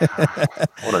at me.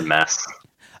 What a mess.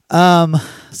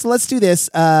 So let's do this.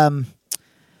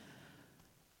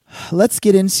 Let's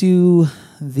get into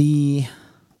the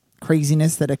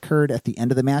craziness that occurred at the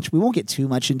end of the match. We won't get too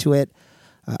much into it.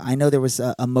 I know there was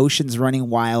emotions running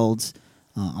wild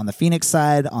on the Phoenix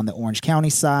side, on the Orange County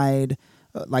side.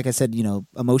 Like I said,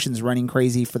 emotions running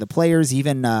crazy for the players.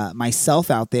 Even myself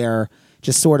out there,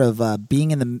 just sort of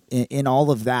being in all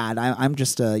of that. I'm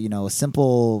just a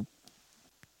simple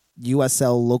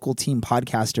USL local team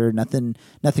podcaster.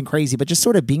 Nothing crazy, but just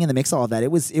sort of being in the mix of all of that.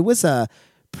 It was a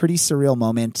pretty surreal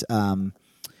moment.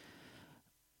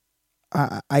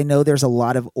 I know there's a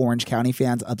lot of Orange County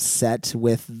fans upset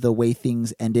with the way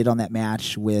things ended on that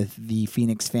match, with the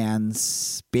Phoenix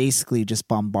fans basically just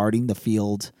bombarding the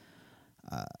field.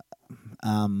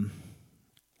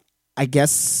 I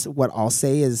guess what I'll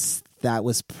say is that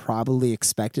was probably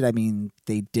expected. I mean,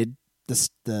 they did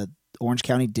the Orange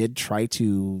County did try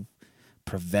to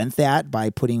prevent that by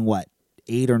putting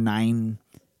 8 or 9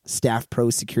 staff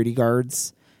pro security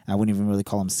guards. I wouldn't even really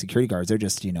call them security guards. They're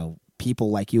just,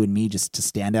 people like you and me just to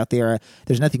stand out there.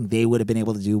 There's nothing they would have been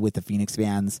able to do with the Phoenix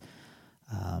fans.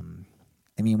 I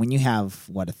mean, when you have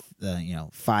 500,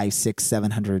 600,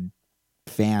 700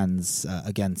 fans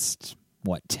against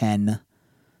 10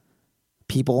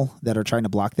 people that are trying to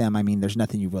block them, I mean, there's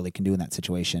nothing you really can do in that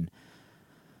situation.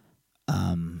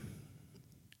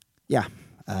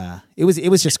 It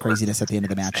was just craziness at the end of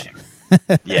the match.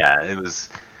 Yeah, it was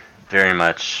very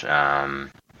much kind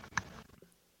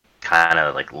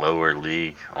of like lower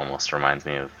league. Almost reminds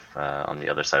me of on the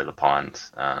other side of the pond,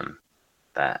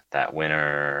 that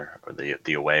winner or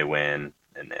the away win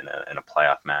in a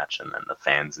playoff match, and then the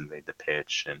fans invade the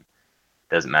pitch, and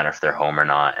it doesn't matter if they're home or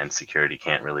not, and security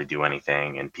can't really do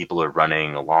anything, and people are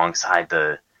running alongside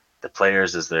the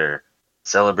players as they're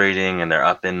celebrating, and they're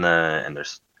up and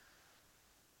there's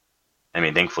I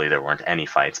mean, thankfully there weren't any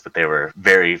fights, but they were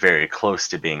very, very close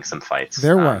to being some fights.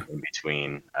 There were. In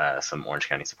between some Orange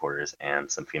County supporters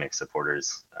and some Phoenix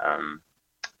supporters,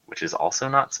 which is also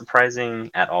not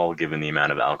surprising at all, given the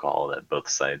amount of alcohol that both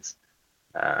sides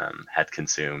had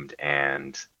consumed,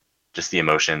 and just the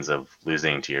emotions of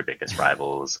losing to your biggest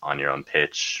rivals on your own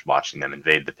pitch, watching them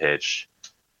invade the pitch.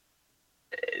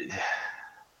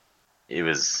 It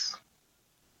was,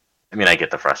 I mean, I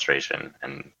get the frustration,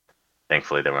 and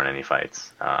thankfully there weren't any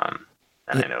fights.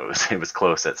 And I know it was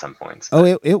close at some points.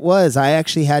 Oh, it was. I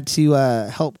actually had to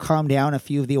help calm down a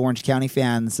few of the Orange County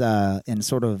fans and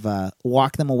sort of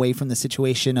walk them away from the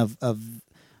situation of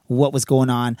what was going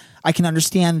on. I can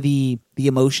understand the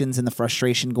emotions and the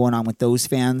frustration going on with those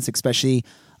fans, especially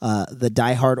the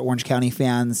diehard Orange County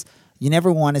fans. You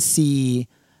never want to see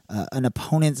an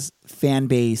opponent's fan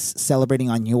base celebrating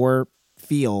on your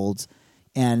field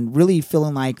and really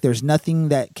feeling like there's nothing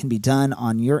that can be done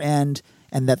on your end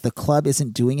and that the club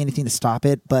isn't doing anything to stop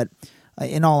it. But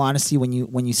in all honesty, when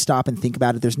you stop and think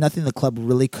about it, there's nothing the club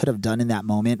really could have done in that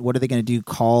moment. What are they going to do?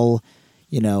 Call,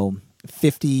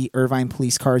 50 Irvine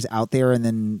police cars out there, and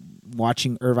then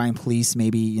watching Irvine police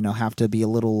maybe, have to be a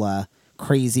little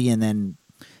crazy, and then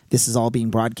this is all being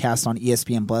broadcast on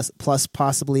ESPN Plus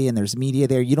possibly, and there's media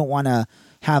there. You don't want to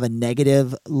have a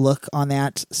negative look on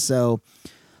that. So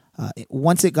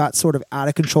once it got sort of out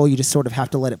of control, you just sort of have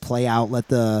to let it play out, let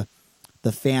the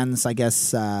fans, I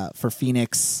guess, for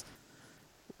Phoenix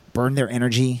burn their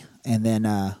energy and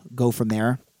then go from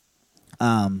there.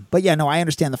 But yeah, no, I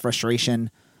understand the frustration.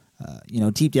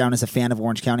 Deep down as a fan of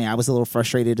Orange County, I was a little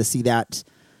frustrated to see that.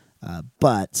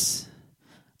 But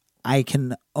I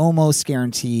can almost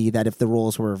guarantee that if the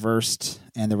roles were reversed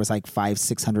and there was like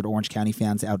 500-600 Orange County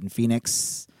fans out in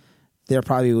Phoenix, there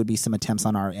probably would be some attempts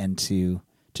on our end to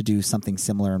do something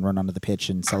similar and run onto the pitch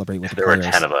and celebrate with the players. There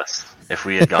were 10 of us. If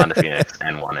we had gone to Phoenix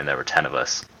and won and there were 10 of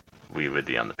us, we would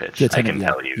be on the pitch. I can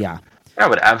tell you. Yeah. I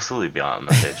would absolutely be on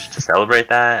the pitch to celebrate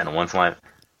that. And once in a while,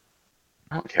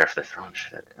 I don't care if they're throwing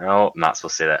shit. No, I'm not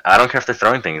supposed to say that. I don't care if they're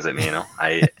throwing things at me,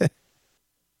 I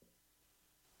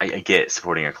get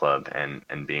supporting your club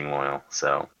and being loyal.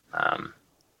 So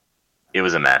it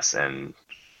was a mess. And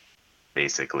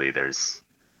basically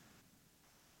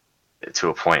to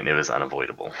a point, it was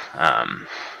unavoidable.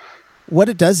 What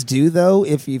it does do, though,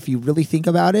 if you really think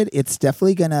about it, it's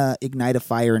definitely going to ignite a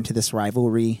fire into this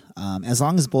rivalry. As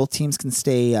long as both teams can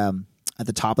stay at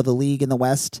the top of the league in the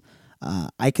West,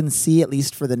 I can see, at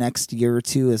least for the next year or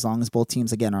two, as long as both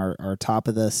teams, again, are top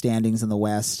of the standings in the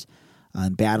West,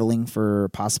 battling for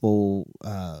possible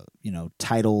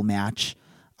title match,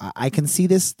 I can see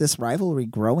this rivalry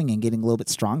growing and getting a little bit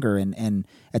stronger. And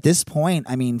at this point,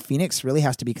 I mean, Phoenix really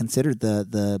has to be considered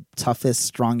the toughest,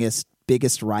 strongest,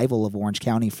 biggest rival of Orange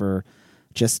County for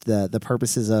just the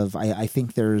purposes of, I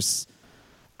think there's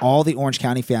all the Orange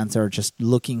County fans are just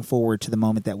looking forward to the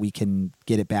moment that we can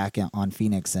get it back on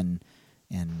Phoenix and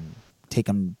take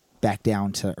them back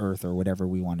down to earth or whatever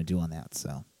we want to do on that.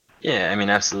 So. Yeah, I mean,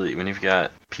 absolutely. When you've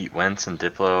got Pete Wentz and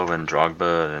Diplo and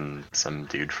Drogba and some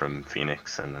dude from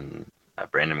Phoenix and then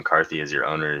Brandon McCarthy as your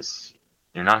owners,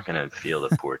 you're not going to feel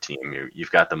the poor team. You've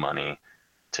got the money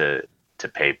to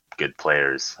pay good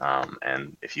players,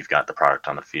 and if you've got the product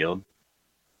on the field,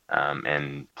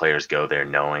 and players go there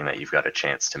knowing that you've got a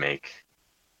chance to make,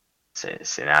 say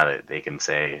now that they can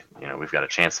say, we've got a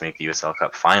chance to make the USL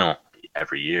Cup final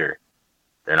every year,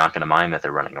 they're not going to mind that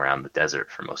they're running around the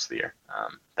desert for most of the year.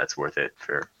 That's worth it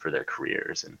for their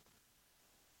careers and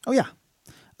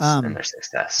and their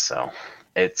success. So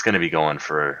it's going to be going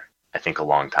for, I think, a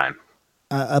long time.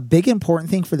 A big important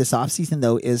thing for this offseason,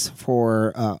 though, is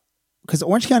for because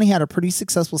Orange County had a pretty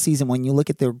successful season when you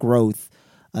look at their growth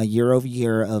year over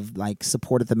year of like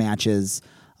support at the matches.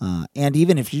 And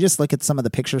even if you just look at some of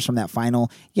the pictures from that final,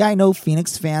 I know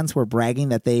Phoenix fans were bragging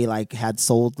that they had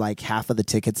sold half of the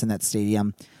tickets in that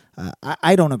stadium.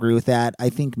 I don't agree with that. I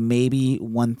think maybe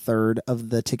 1/3 of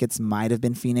the tickets might have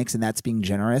been Phoenix, and that's being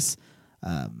generous.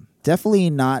 Definitely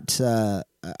not.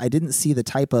 I didn't see the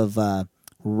type of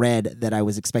red that I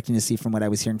was expecting to see from what I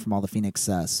was hearing from all the Phoenix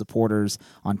supporters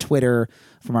on Twitter,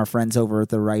 from our friends over at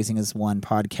the Rising as One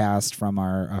podcast, from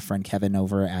our friend Kevin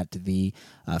over at the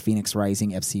Phoenix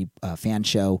Rising FC fan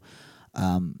show.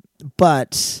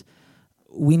 But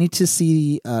we need to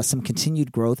see some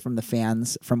continued growth from the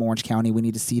fans from Orange County. We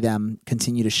need to see them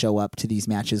continue to show up to these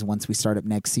matches once we start up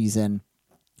next season.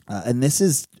 And this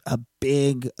is a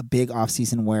big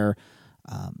offseason where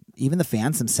even the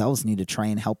fans themselves need to try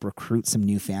and help recruit some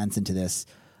new fans into this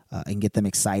and get them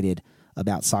excited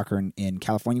about soccer in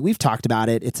California. We've talked about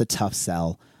it. It's a tough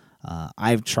sell.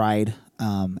 I've tried,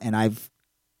 and I've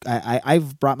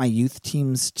I've brought my youth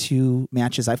teams to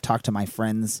matches. I've talked to my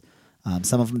friends,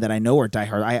 some of them that I know are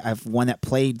diehard. I've one that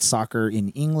played soccer in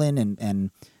England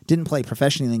and didn't play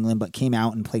professionally in England, but came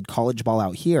out and played college ball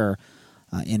out here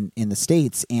in the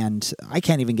States. And I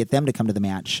can't even get them to come to the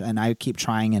match. And I keep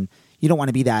trying. And you don't want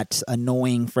to be that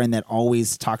annoying friend that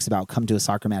always talks about come to a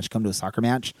soccer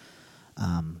match.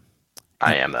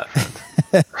 I am that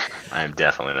friend. I am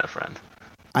definitely that friend.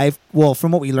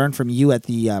 From what we learned from you at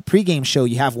the pregame show,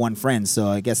 you have one friend, so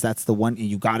I guess that's the one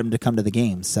you got him to come to the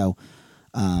game. So,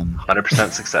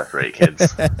 100% success rate,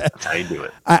 kids. That's how you do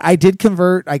it. I did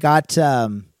convert. I got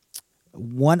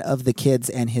one of the kids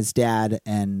and his dad,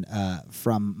 and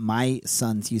from my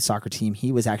son's youth soccer team,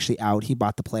 he was actually out. He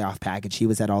bought the playoff package. He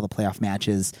was at all the playoff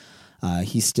matches.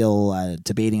 He's still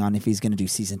debating on if he's going to do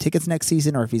season tickets next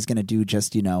season or if he's going to do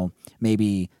just,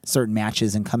 maybe certain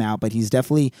matches and come out. But he's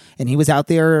definitely, and he was out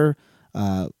there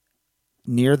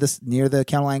near the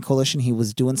Counterline Coalition. He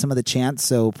was doing some of the chants.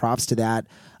 So props to that.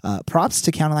 Props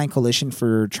to Counterline Coalition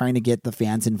for trying to get the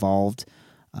fans involved.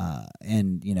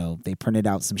 And they printed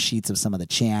out some sheets of some of the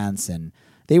chants, and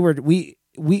it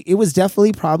was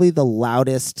definitely probably the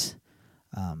loudest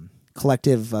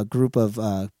collective group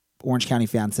of Orange County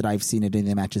fans that I've seen at any of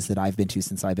the matches that I've been to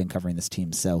since I've been covering this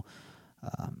team. So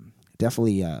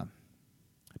definitely a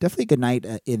good night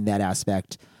in that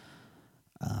aspect.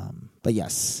 But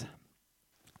yes.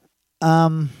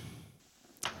 Now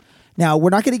we're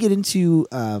not going to get into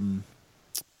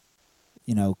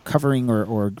covering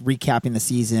or recapping the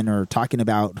season or talking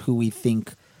about who we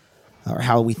think or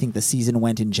how we think the season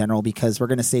went in general, because we're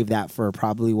going to save that for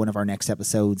probably one of our next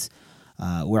episodes.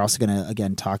 We're also going to,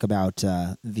 again, talk about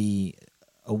the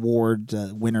award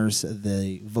winners,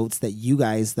 the votes that you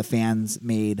guys, the fans,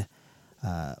 made.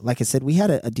 Like I said, we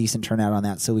had a decent turnout on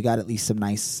that, so we got at least some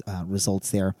nice results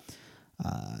there.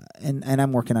 And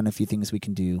I'm working on a few things we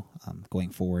can do going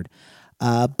forward.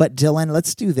 But Dylan,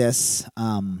 let's do this.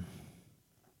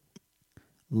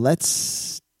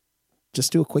 Let's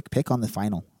just do a quick pick on the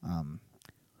final.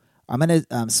 I'm going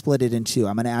to split it in two.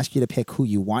 I'm going to ask you to pick who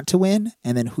you want to win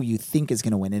and then who you think is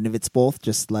going to win. And if it's both,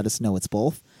 just let us know it's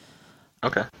both.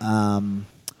 Okay.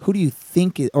 Who do you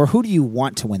think or who do you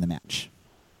want to win the match?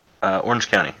 Orange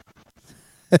County.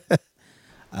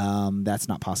 That's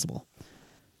not possible.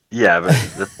 Yeah, but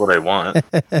that's what I want.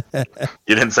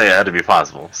 You didn't say it had to be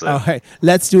possible. So. All right.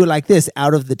 Let's do it like this.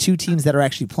 Out of the two teams that are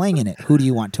actually playing in it, who do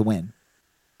you want to win?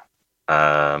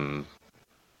 Well,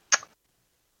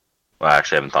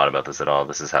 actually, I haven't thought about this at all.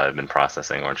 This is how I've been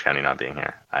processing Orange County not being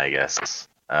here. I guess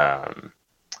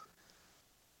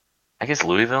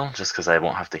Louisville, just because I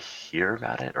won't have to hear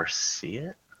about it or see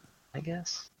it, I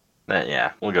guess. But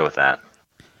yeah, we'll go with that.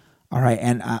 All right,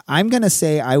 and I'm going to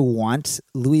say I want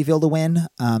Louisville to win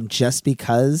just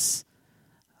because,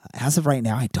 as of right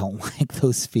now, I don't like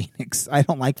those Phoenix. I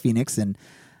don't like Phoenix, and,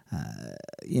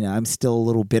 I'm still a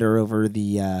little bitter over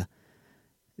the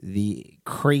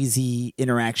crazy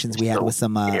interactions we had with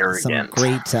some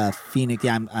great Phoenix.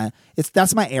 Yeah,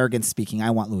 that's my arrogance speaking.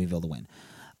 I want Louisville to win.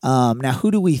 Now,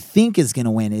 who do we think is going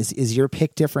to win? Is your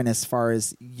pick different as far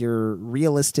as your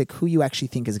realistic who you actually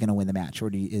think is going to win the match,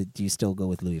 or do you still go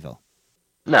with Louisville?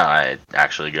 No, I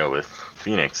actually go with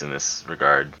Phoenix in this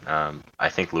regard. I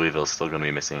think Louisville is still going to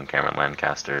be missing Cameron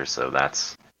Lancaster, so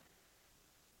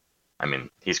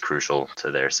he's crucial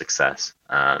to their success.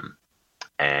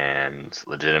 And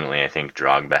legitimately, I think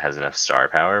Drogba has enough star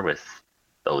power with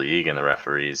the league and the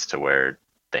referees to where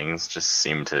things just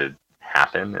seem to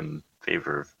happen in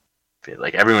favor of,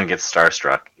 like, everyone gets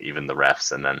starstruck, even the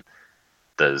refs, and then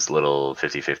those little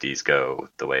 50-50s go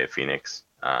the way of Phoenix.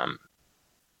 I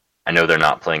know they're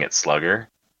not playing at Slugger,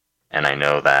 and I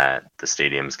know that the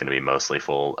stadium is going to be mostly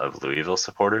full of Louisville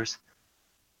supporters,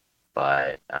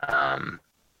 but I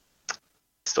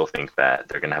still think that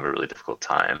they're going to have a really difficult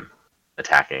time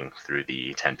attacking through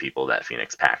the 10 people that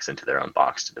Phoenix packs into their own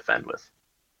box to defend with.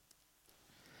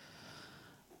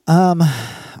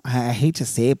 I hate to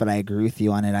say it, but I agree with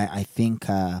you on it. I think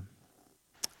as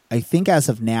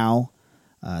of now,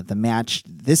 the match,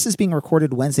 this is being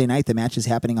recorded Wednesday night. The match is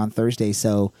happening on Thursday.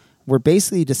 So we're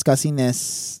basically discussing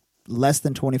this less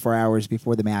than 24 hours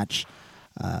before the match.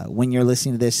 When you're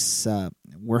listening to this,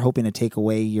 we're hoping to take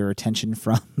away your attention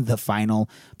from the final.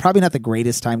 Probably not the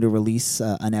greatest time to release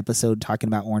an episode talking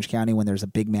about Orange County when there's a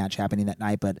big match happening that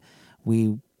night, but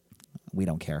we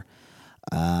don't care.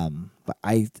 But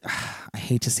I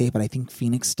hate to say it, but I think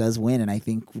Phoenix does win, and I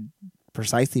think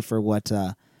precisely for what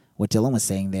Dylan was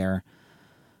saying there.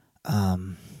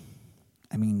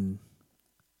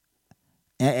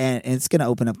 And it's going to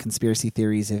open up conspiracy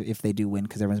theories if they do win,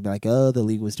 because everyone's going to be like, oh, the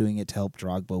league was doing it to help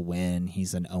Drogba win.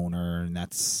 He's an owner, and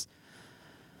that's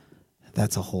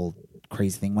a whole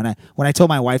crazy thing. When I told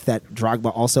my wife that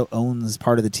Drogba also owns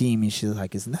part of the team, she's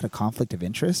like, isn't that a conflict of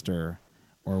interest or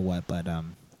what? But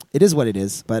it is what it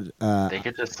is. But they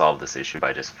could just solve this issue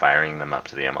by just firing them up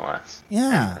to the MLS.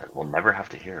 Yeah. And we'll never have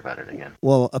to hear about it again.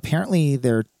 Well, apparently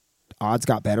their odds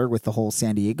got better with the whole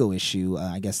San Diego issue.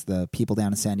 I guess the people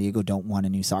down in San Diego don't want a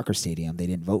new soccer stadium. They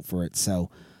didn't vote for it.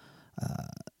 So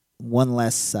one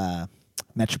less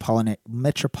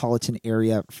metropolitan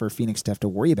area for Phoenix to have to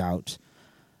worry about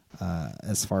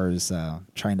as far as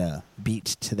trying to beat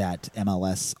to that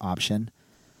MLS option.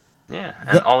 Yeah,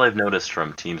 and all I've noticed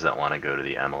from teams that want to go to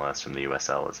the MLS from the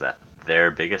USL is that their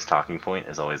biggest talking point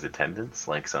is always attendance.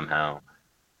 Like somehow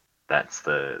that's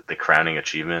the crowning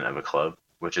achievement of a club,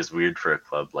 which is weird for a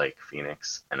club like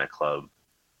Phoenix and a club,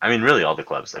 I mean really all the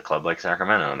clubs, a club like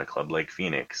Sacramento and a club like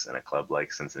Phoenix and a club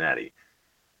like Cincinnati.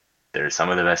 They're some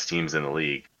of the best teams in the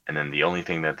league, and then the only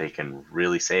thing that they can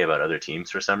really say about other teams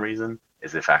for some reason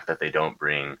is the fact that they don't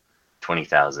bring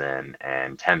 20,000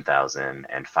 and 10,000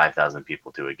 and 5,000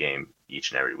 people to a game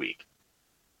each and every week.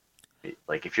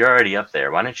 Like, if you're already up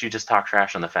there, why don't you just talk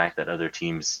trash on the fact that other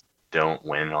teams don't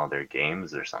win all their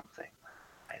games or something?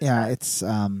 Yeah, it's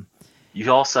you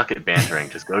all suck at bantering.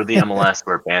 Just go to the MLS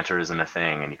where banter isn't a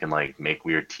thing, and you can like make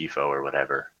weird tifo or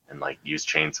whatever, and like use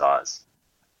chainsaws.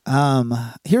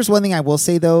 Here's one thing I will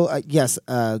say though. Yes,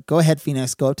 go ahead,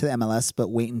 Phoenix, go up to the MLS, but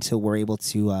wait until we're able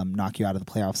to knock you out of the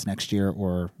playoffs next year,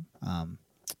 or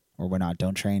we're not.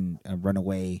 Don't try and run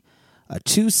away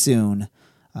too soon,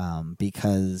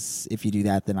 because if you do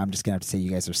that, then I'm just gonna have to say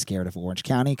you guys are scared of Orange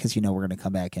County, because we're gonna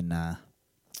come back and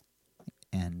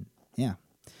yeah.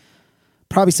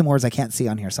 Probably some words I can't see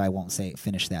on here, so I won't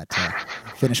finish what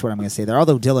I'm going to say there.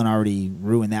 Although Dylan already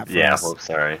ruined that for us. Yeah, well,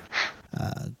 sorry.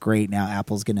 Great. Now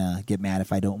Apple's going to get mad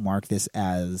if I don't mark this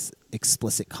as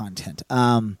explicit content.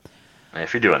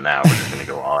 If you're doing that, we're just going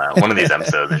to go all out. One of these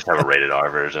episodes, they just have a rated R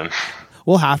version.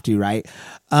 We'll have to, right?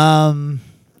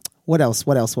 What else?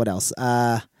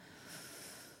 Yeah,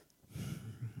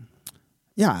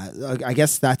 I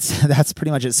guess that's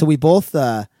pretty much it. So we both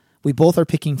are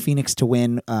picking Phoenix to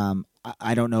win.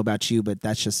 I don't know about you, but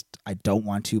that's just, I don't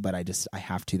want to, but I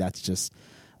have to. That's just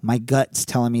my gut's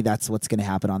telling me that's what's going to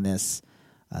happen on this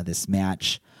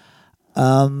match.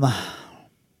 Not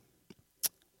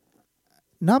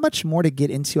much more to get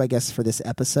into, I guess, for this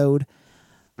episode.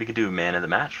 We could do man of the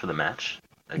match for the match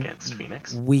against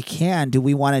Phoenix. We can. Do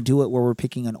we want to do it where we're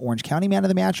picking an Orange County man of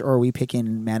the match, or are we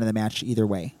picking man of the match either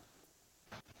way?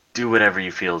 Do whatever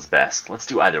you feel is best. Let's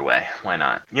do either way. Why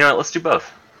not? You know what? Let's do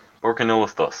both. Porque no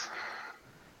los dos.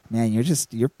 Man,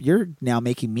 you're now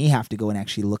making me have to go and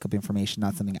actually look up information,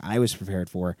 not something I was prepared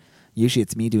for. Usually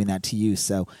it's me doing that to you.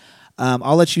 So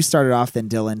I'll let you start it off then,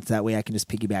 Dylan. So that way I can just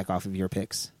piggyback off of your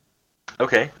picks.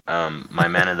 Okay. My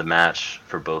man of the match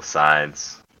for both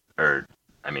sides,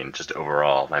 just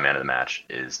overall, my man of the match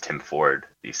is Tim Ford,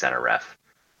 the center ref.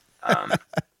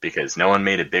 Because no one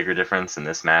made a bigger difference in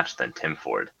this match than Tim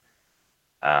Ford.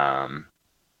 And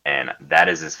that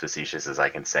is as facetious as I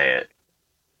can say it.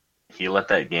 He let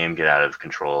that game get out of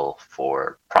control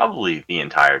for probably the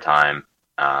entire time.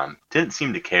 Didn't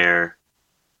seem to care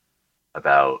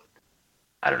about,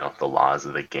 the laws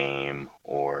of the game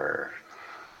or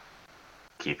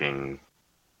keeping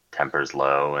tempers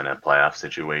low in a playoff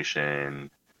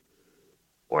situation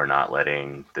or not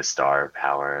letting the star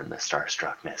power and the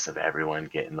starstruckness of everyone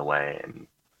get in the way.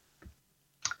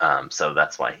 And so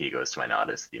that's why he goes to my nod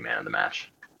as the man of the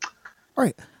match. All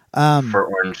right. For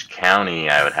Orange County,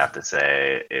 I would have to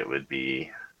say it would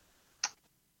be,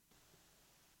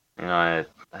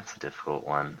 that's a difficult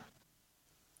one.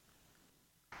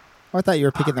 Oh, I thought you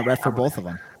were picking the ref for both of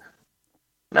them.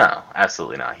 No,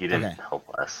 absolutely not. He didn't help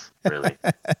us, really.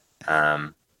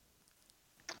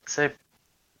 Say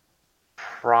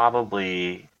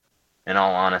probably, in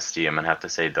all honesty, I'm going to have to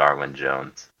say Darwin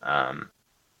Jones.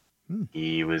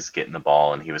 He was getting the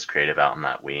ball and he was creative out on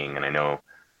that wing, and I know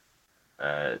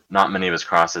not many of his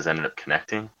crosses ended up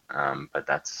connecting, but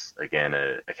that's, again,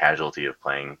 a casualty of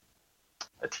playing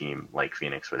a team like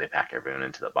Phoenix where they pack everyone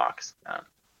into the box.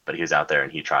 But he was out there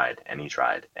and he tried, and he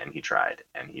tried, and he tried,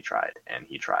 and he tried, and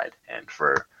he tried. And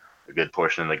for a good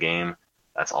portion of the game,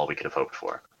 that's all we could have hoped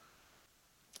for.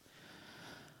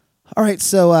 All right,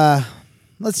 so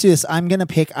let's do this. I'm going to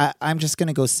pick, I'm just going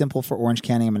to go simple for Orange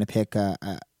County. I'm going to pick,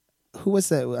 who was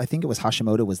the, I think it was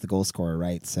Hashimoto was the goal scorer,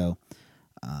 right? So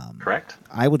correct.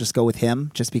 I will just go with him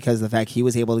just because of the fact he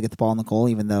was able to get the ball in the goal,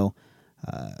 even though,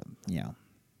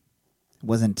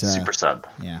 wasn't super sub.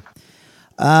 Yeah.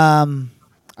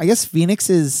 I guess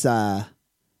Phoenix's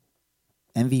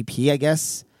MVP, I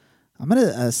guess. I'm going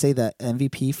to say that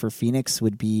MVP for Phoenix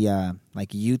would be like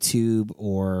YouTube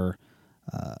or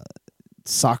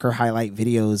soccer highlight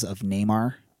videos of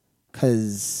Neymar.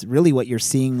 Because really what you're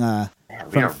seeing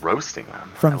we are roasting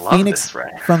them. From I love Phoenix, this,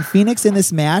 Ray. from Phoenix in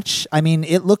this match, I mean,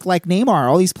 it looked like Neymar.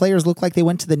 All these players looked like they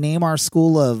went to the Neymar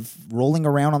school of rolling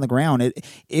around on the ground.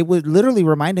 It would literally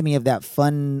reminded me of that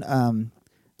fun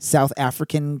South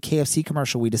African KFC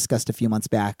commercial we discussed a few months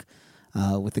back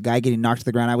with the guy getting knocked to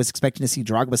the ground. I was expecting to see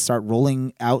Drogba start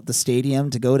rolling out the stadium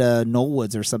to go to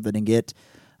Knollwoods or something and get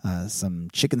some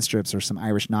chicken strips or some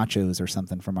Irish nachos or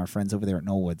something from our friends over there at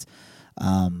Knollwoods.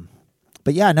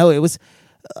 But yeah, no, it was.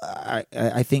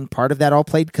 I think part of that all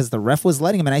played because the ref was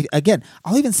letting him. And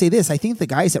I'll even say this: I think the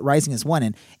guys at Rising has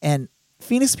won, and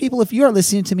Phoenix people, if you are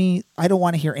listening to me, I don't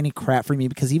want to hear any crap from you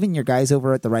because even your guys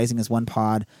over at the Rising as One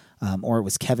pod, or it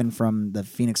was Kevin from the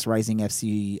Phoenix Rising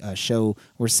FC show,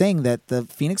 were saying that the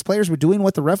Phoenix players were doing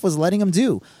what the ref was letting them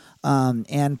do,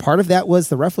 and part of that was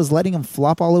the ref was letting them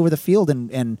flop all over the field,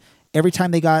 and every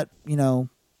time they got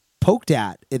poked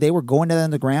at, they were going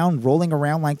down the ground, rolling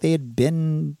around like they had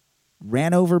been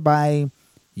ran over by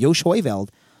Josh Hoiveld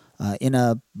in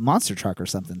a monster truck or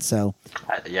something. So,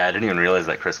 I didn't even realize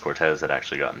that Chris Cortez had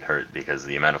actually gotten hurt because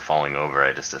the amount of falling over,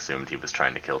 I just assumed he was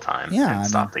trying to kill time and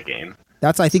stop the game.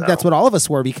 I think that's what all of us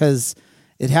were because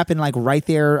it happened like right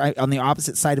there on the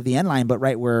opposite side of the end line, but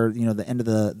right where, the end of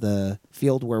the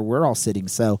field where we're all sitting.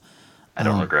 So I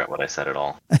don't regret what I said at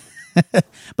all.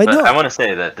 But no, I want to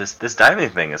say that this diving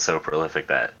thing is so prolific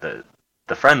that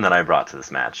the friend that I brought to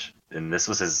this match, and this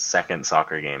was his second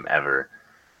soccer game ever,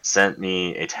 sent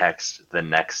me a text the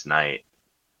next night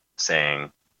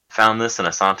saying, found this in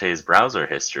Asante's browser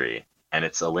history, and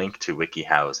it's a link to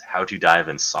WikiHow's How to Dive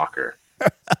in Soccer.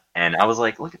 And I was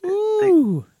like, look at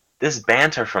this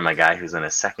banter from a guy who's in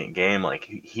a second game. Like,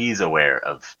 he's aware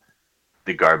of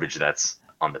the garbage that's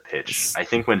on the pitch. I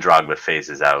think when Drogba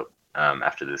phases out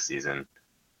after this season,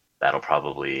 that'll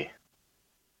probably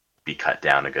be cut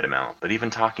down a good amount. But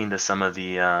even talking to some of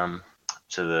the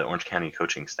Orange County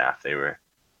coaching staff, they were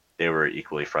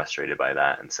equally frustrated by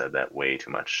that and said that way too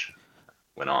much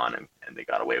went on and they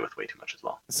got away with way too much as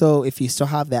well. So if you still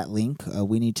have that link,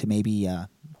 we need to maybe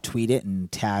tweet it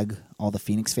and tag all the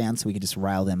Phoenix fans so we could just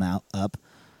rile them up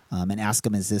and ask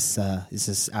them, is this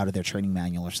out of their training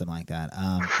manual or something like that?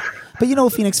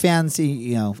 But Phoenix fans,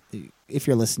 if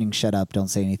you're listening, shut up. Don't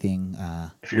say anything.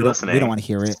 If you're listening, we don't want to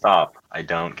hear it. Stop. I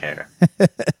don't care.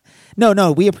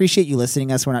 No, we appreciate you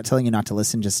listening us. We're not telling you not to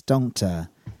listen. Just don't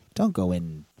go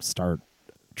and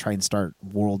try and start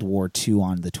World War II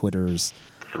on the Twitters.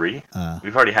 3?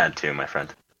 We've already had 2, my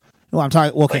friend. No, I'm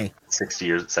talking. Okay, like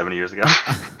 70 years ago.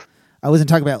 I wasn't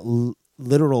talking about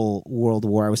literal World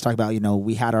War. I was talking about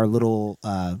we had our little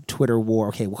Twitter war.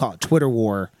 Okay, we'll call it Twitter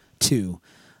War 2.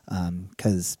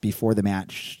 Because before the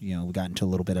match, we got into a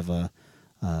little bit of a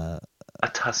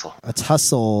tussle. A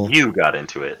tussle. You got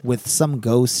into it with some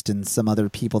ghost and some other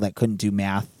people that couldn't do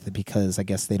math because I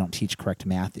guess they don't teach correct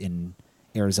math in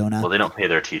Arizona. Well, they don't pay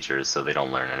their teachers, so they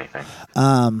don't learn anything.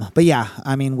 But yeah,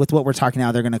 I mean, with what we're talking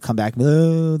now, they're going to come back.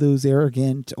 Oh, those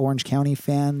arrogant Orange County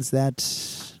fans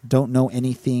that don't know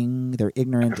anything. They're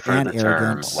ignorant and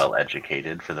arrogant. Term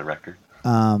well-educated, for the record.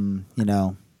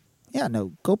 Yeah,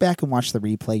 no, go back and watch the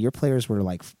replay. Your players were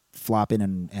like flopping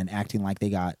and acting like they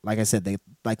got, like I said, they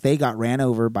got ran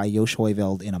over by Josh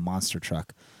Hoiveld in a monster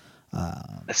truck.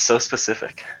 It's so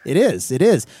specific. It is.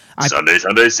 Sunday,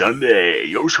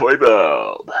 Josh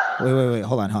Hoiveld. Wait,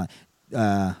 hold on.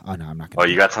 Oh no, I'm not gonna. Oh,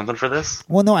 you got something for this?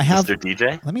 Well, no, I have. Mr.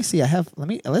 DJ? Let me see.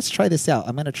 Let's try this out.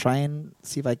 I'm gonna try and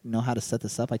see if I know how to set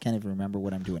this up. I can't even remember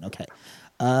what I'm doing. Okay.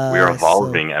 We're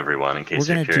evolving, everyone, in case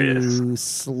you're curious. We're going to do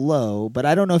slow, but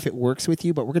I don't know if it works with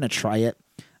you, but we're going to try it.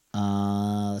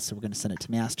 So we're going to send it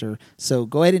to master. So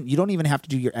go ahead and you don't even have to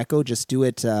do your echo. Just do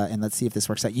it, and let's see if this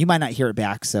works out. You might not hear it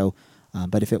back, so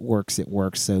but if it works, it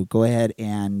works. So go ahead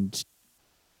and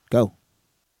go.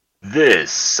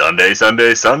 This Sunday, Josh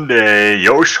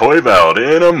Hoiveld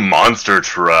in a monster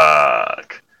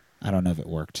truck. I don't know if it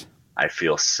worked. I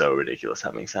feel so ridiculous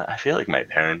having said. I feel like my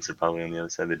parents are probably on the other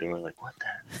side of the door, like, what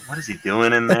is he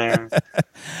doing in there?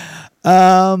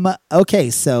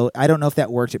 Okay, so I don't know if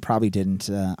that worked. It probably didn't.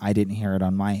 I didn't hear it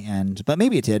on my end, but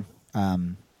maybe it did.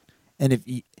 And if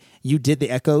you did the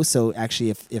echo, so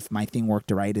actually, if my thing worked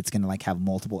right, it's going to like have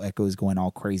multiple echoes going all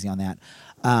crazy on that.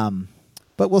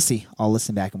 But we'll see. I'll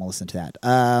listen back and we'll listen to that.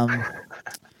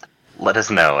 Let us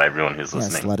know, everyone who's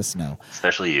listening. Yes, let us know,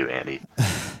 especially you, Andy.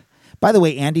 By the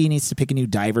way, Andy needs to pick a new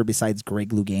diver besides Greg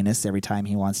Louganis every time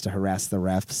he wants to harass the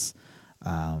refs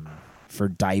for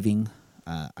diving.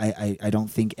 I don't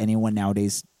think anyone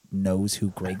nowadays knows who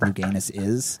Greg Louganis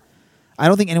is. I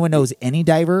don't think anyone knows any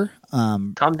diver.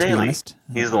 Tom Daly.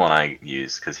 He's the one I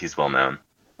use because he's well known.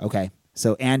 Okay.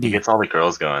 So Andy. He gets all the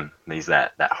girls going. He's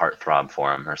that heartthrob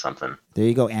for him or something. There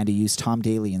you go, Andy. Use Tom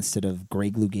Daly instead of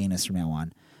Greg Louganis from now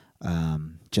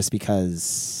on. Just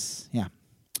because, yeah.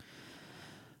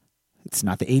 It's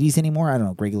not the 80s anymore. I don't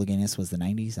know. Greg Louganis was the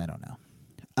 90s. I don't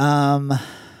know.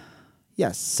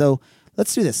 Yes. So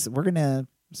let's do this. We're going to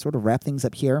sort of wrap things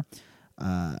up here.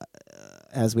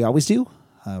 As we always do.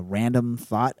 A random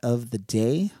thought of the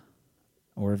day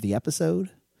or of the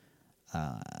episode.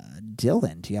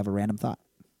 Dylan, do you have a random thought?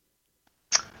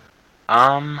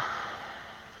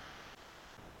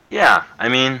 Yeah, I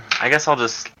mean, I guess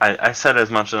I said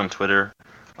as much on Twitter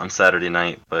on Saturday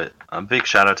night, but a big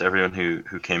shout out to everyone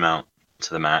who came out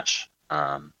to the match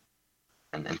and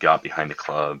got behind the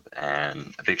club,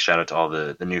 and a big shout out to all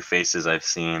the new faces I've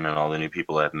seen and all the new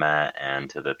people I've met, and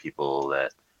to the people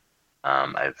that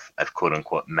I've quote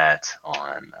unquote met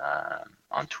on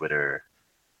Twitter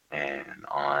and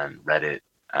on Reddit.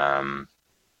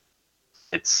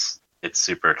 It's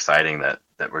super exciting that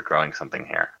we're growing something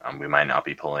here. We might not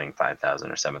be pulling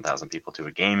 5,000 or 7,000 people to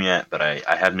a game yet, but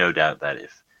I have no doubt that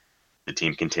if the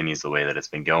team continues the way that it's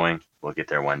been going, we'll get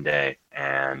there one day.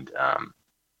 And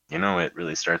it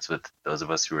really starts with those of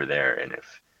us who are there. And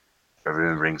if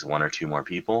everyone brings one or two more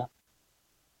people,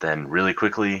 then really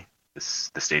quickly the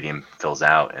stadium fills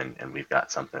out, and we've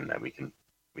got something that we can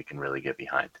really get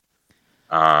behind.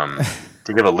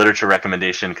 To give a literature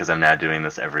recommendation, because I'm now doing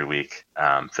this every week,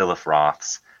 Philip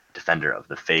Roth's Defender of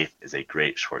the Faith is a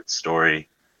great short story.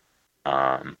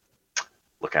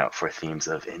 Look out for themes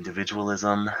of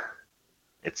individualism.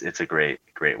 It's a great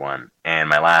one. And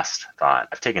my last thought,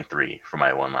 I've taken 3 for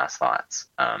my one last thoughts.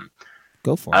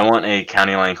 Go for it. I want a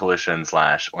County Line Coalition /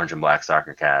 Orange and Black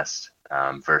Soccer Cast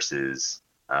versus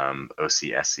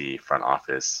OCSC front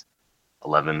office,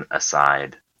 11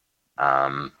 aside,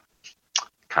 kind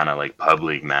of like pub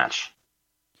league match.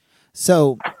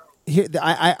 So here,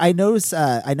 I noticed.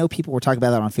 I know people were talking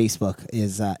about that on Facebook.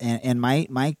 And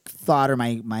my thought or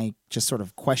my just sort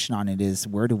of question on it is,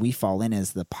 where do we fall in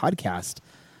as the podcast?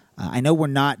 I know we're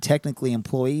not technically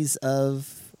employees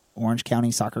of Orange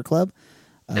County Soccer Club.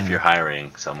 If you're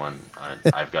hiring someone,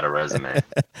 I've got a resume.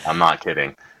 I'm not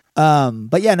kidding.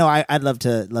 But yeah, no, I'd love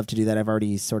to do that. I've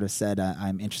already sort of said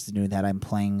I'm interested in doing that. I'm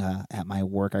playing at my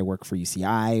work. I work for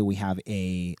UCI. We have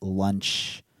a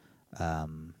lunch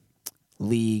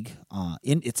league.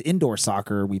 It's indoor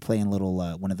soccer. We play in little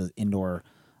one of the indoor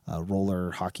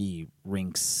roller hockey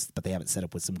rinks, but they have it set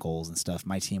up with some goals and stuff.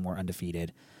 My team were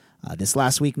undefeated. This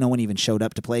last week, no one even showed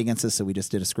up to play against us, so we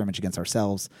just did a scrimmage against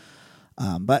ourselves.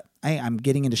 But I'm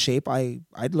getting into shape. I'd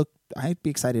be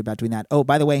excited about doing that. Oh,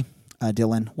 by the way,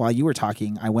 Dylan, while you were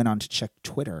talking, I went on to check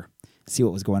Twitter, see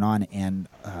what was going on, and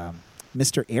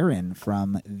Mr. Aaron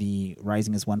from the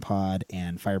Rising as One Pod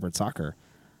and Firebird Soccer,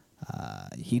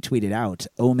 he tweeted out,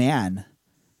 "Oh man,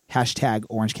 hashtag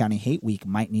Orange County Hate Week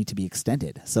might need to be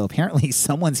extended." So apparently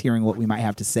someone's hearing what we might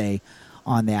have to say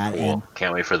on that. Cool. And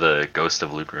can't wait for the ghost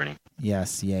of Luke Rooney.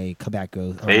 Yes, yay, Quebec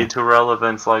goes. Fade to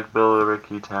relevance like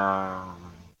Billericay Town.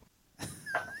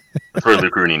 That's where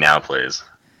Luke Rooney now plays.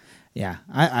 Yeah,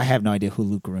 I have no idea who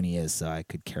Luke Rooney is, so I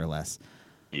could care less.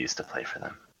 He used to play for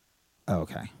them. Oh,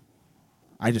 okay.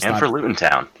 For Luton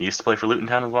Town. He used to play for Luton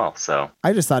Town as well. So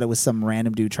I just thought it was some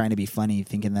random dude trying to be funny,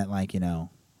 thinking that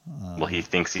well, he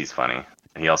thinks he's funny.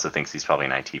 He also thinks he's probably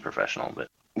an IT professional, but.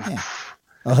 Yeah.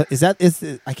 I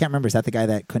can't remember. Is that the guy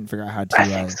that couldn't figure out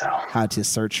how to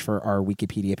search for our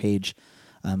Wikipedia page?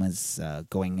 Is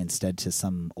going instead to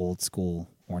some old school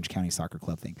Orange County Soccer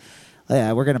Club thing.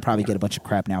 Yeah, we're gonna probably get a bunch of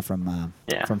crap now from.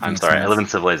 From I'm sorry. I live in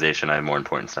civilization. I have more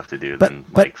important stuff to do than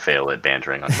fail at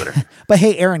bantering on Twitter. But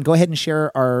hey, Aaron, go ahead and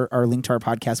share our link to our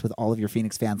podcast with all of your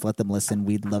Phoenix fans. Let them listen.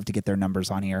 We'd love to get their numbers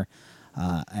on here.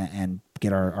 And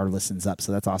get our listens up.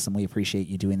 So that's awesome. We appreciate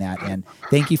you doing that. And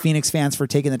thank you, Phoenix fans, for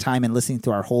taking the time and listening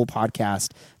to our whole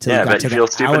podcast. I bet you feel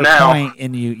stupid now. Point,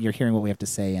 and you're hearing what we have to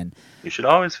say. And you should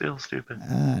always feel stupid.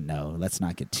 No, let's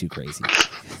not get too crazy.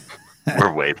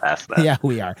 We're way past that. Yeah,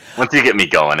 we are. Once you get me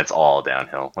going, it's all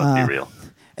downhill. Let's be real.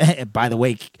 By the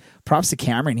way, props to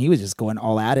Cameron. He was just going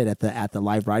all at it at the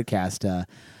live broadcast.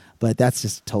 But that's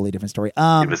just a totally different story.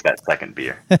 It was that second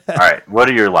beer. All right. What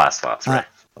are your last thoughts, Ray?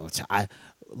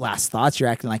 Last thoughts, you're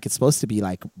acting like it's supposed to be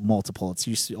like multiple. It's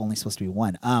usually only supposed to be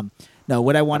one. No,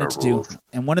 what I wanted to do,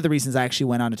 and one of the reasons I actually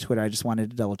went on to Twitter, I just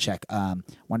wanted to double check.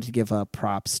 Wanted to give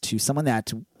props to someone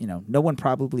that no one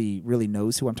probably really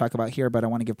knows who I'm talking about here, but I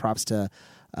want to give props to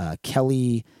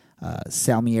Kelly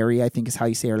Salmieri, I think is how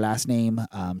you say her last name.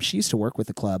 She used to work with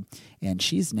the club, and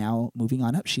she's now moving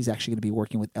on up. She's actually going to be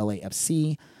working with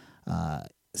LAFC.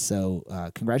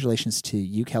 So congratulations to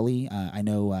you, Kelly. I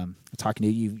know talking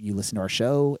to you, you listen to our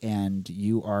show, and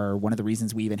you are one of the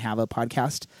reasons we even have a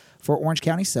podcast for Orange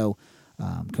County. So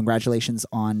congratulations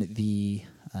on the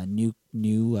new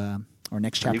or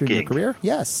next chapter in your career.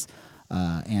 Yes.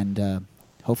 And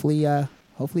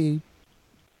hopefully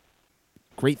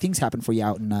great things happen for you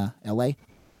out in LA.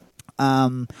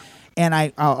 And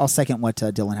I'll second what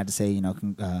Dylan had to say. You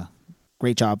know,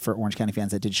 great job for Orange County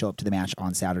fans that did show up to the match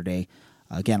on Saturday.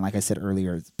 Again, like I said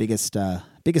earlier, biggest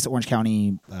Orange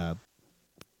County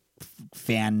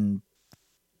fan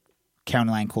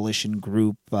County Line Coalition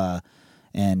group.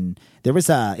 And there was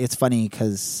it's funny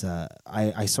because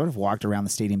I sort of walked around the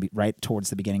stadium right towards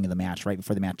the beginning of the match, right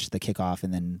before the match, the kickoff,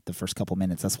 and then the first couple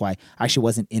minutes. That's why I actually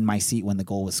wasn't in my seat when the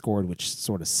goal was scored, which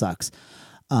sort of sucks.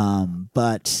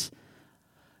 But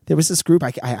there was this group,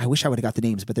 I wish I would have got the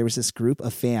names, but there was this group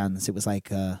of fans. It was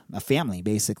like a family,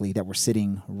 basically, that were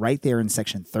sitting right there in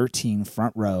section 13,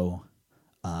 front row,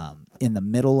 in the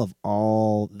middle of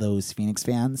all those Phoenix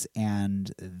fans.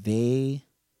 And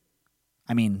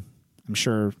I'm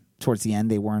sure towards the end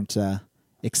they weren't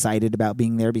excited about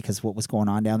being there because what was going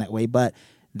on down that way, but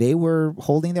they were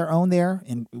holding their own there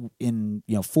in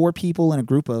 4 people in a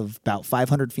group of about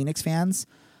 500 Phoenix fans.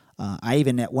 I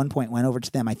even at one point went over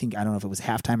to them. I don't know if it was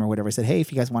halftime or whatever. I said, hey,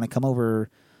 if you guys want to come over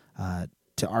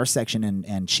to our section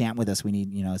and chant with us, we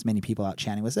need, as many people out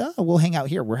chanting with us. Oh, we'll hang out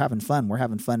here. We're having fun.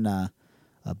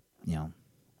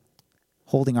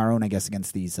 Holding our own, I guess,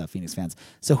 against these Phoenix fans.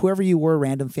 So whoever you were,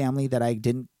 random family that I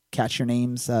didn't catch your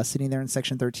names sitting there in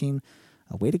section 13,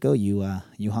 way to go. You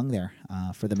hung there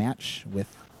for the match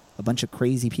with a bunch of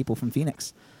crazy people from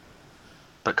Phoenix.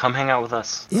 But come hang out with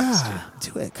us. Yeah,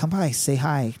 do it. Come by, say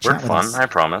hi. We're fun, I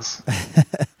promise.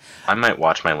 I might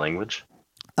watch my language.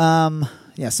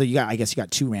 Yeah, so I guess you got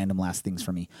 2 random last things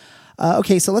for me.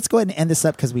 Okay, so let's go ahead and end this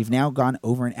up because we've now gone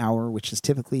over an hour, which is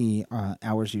typically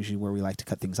hours usually where we like to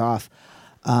cut things off.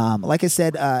 Like I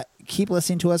said, keep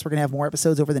listening to us. We're going to have more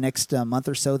episodes over the next month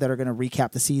or so that are going to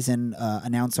recap the season,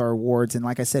 announce our awards. And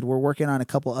like I said, we're working on a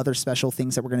couple other special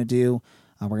things that we're going to do.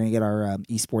 We're going to get our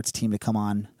esports team to come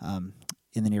on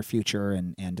in the near future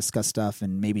and discuss stuff.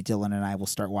 And maybe Dylan and I will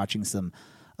start watching some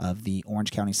of the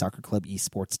Orange County Soccer Club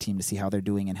esports team to see how they're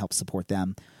doing and help support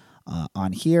them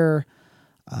on here.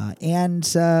 And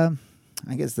I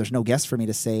guess there's no guest for me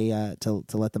to say to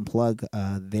let them plug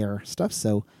their stuff.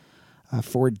 So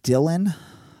for Dylan,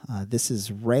 this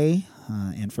is Ray,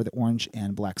 and for the Orange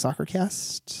and Black Soccer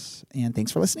Cast. And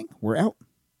thanks for listening. We're out.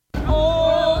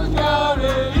 Orange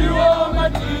County, you are my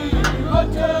team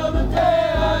until the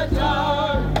day I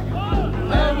die.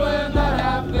 And when that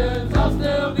happens, I'll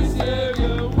still be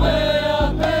singing way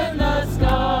up in the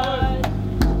sky.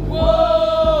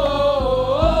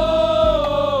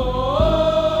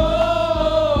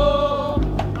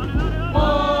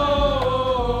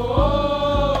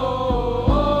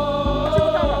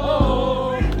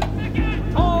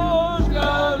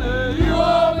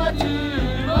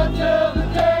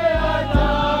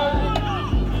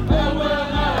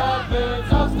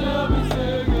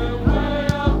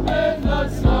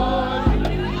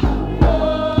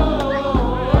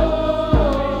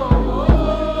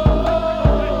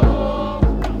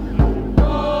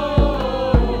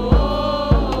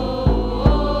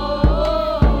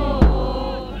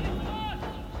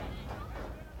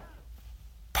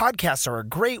 Podcasts are a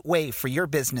great way for your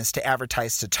business to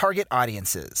advertise to target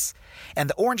audiences. And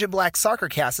the Orange and Black Soccer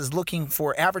Cast is looking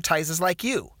for advertisers like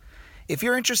you. If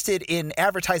you're interested in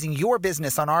advertising your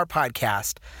business on our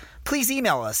podcast, please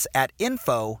email us at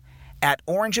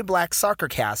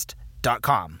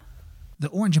info@orangeandblacksoccercast.com. The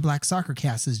Orange and Black Soccer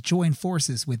Cast has joined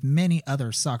forces with many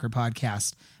other soccer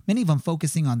podcasts, many of them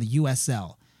focusing on the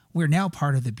USL. We're now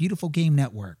part of the Beautiful Game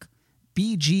Network,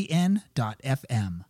 BGN.FM.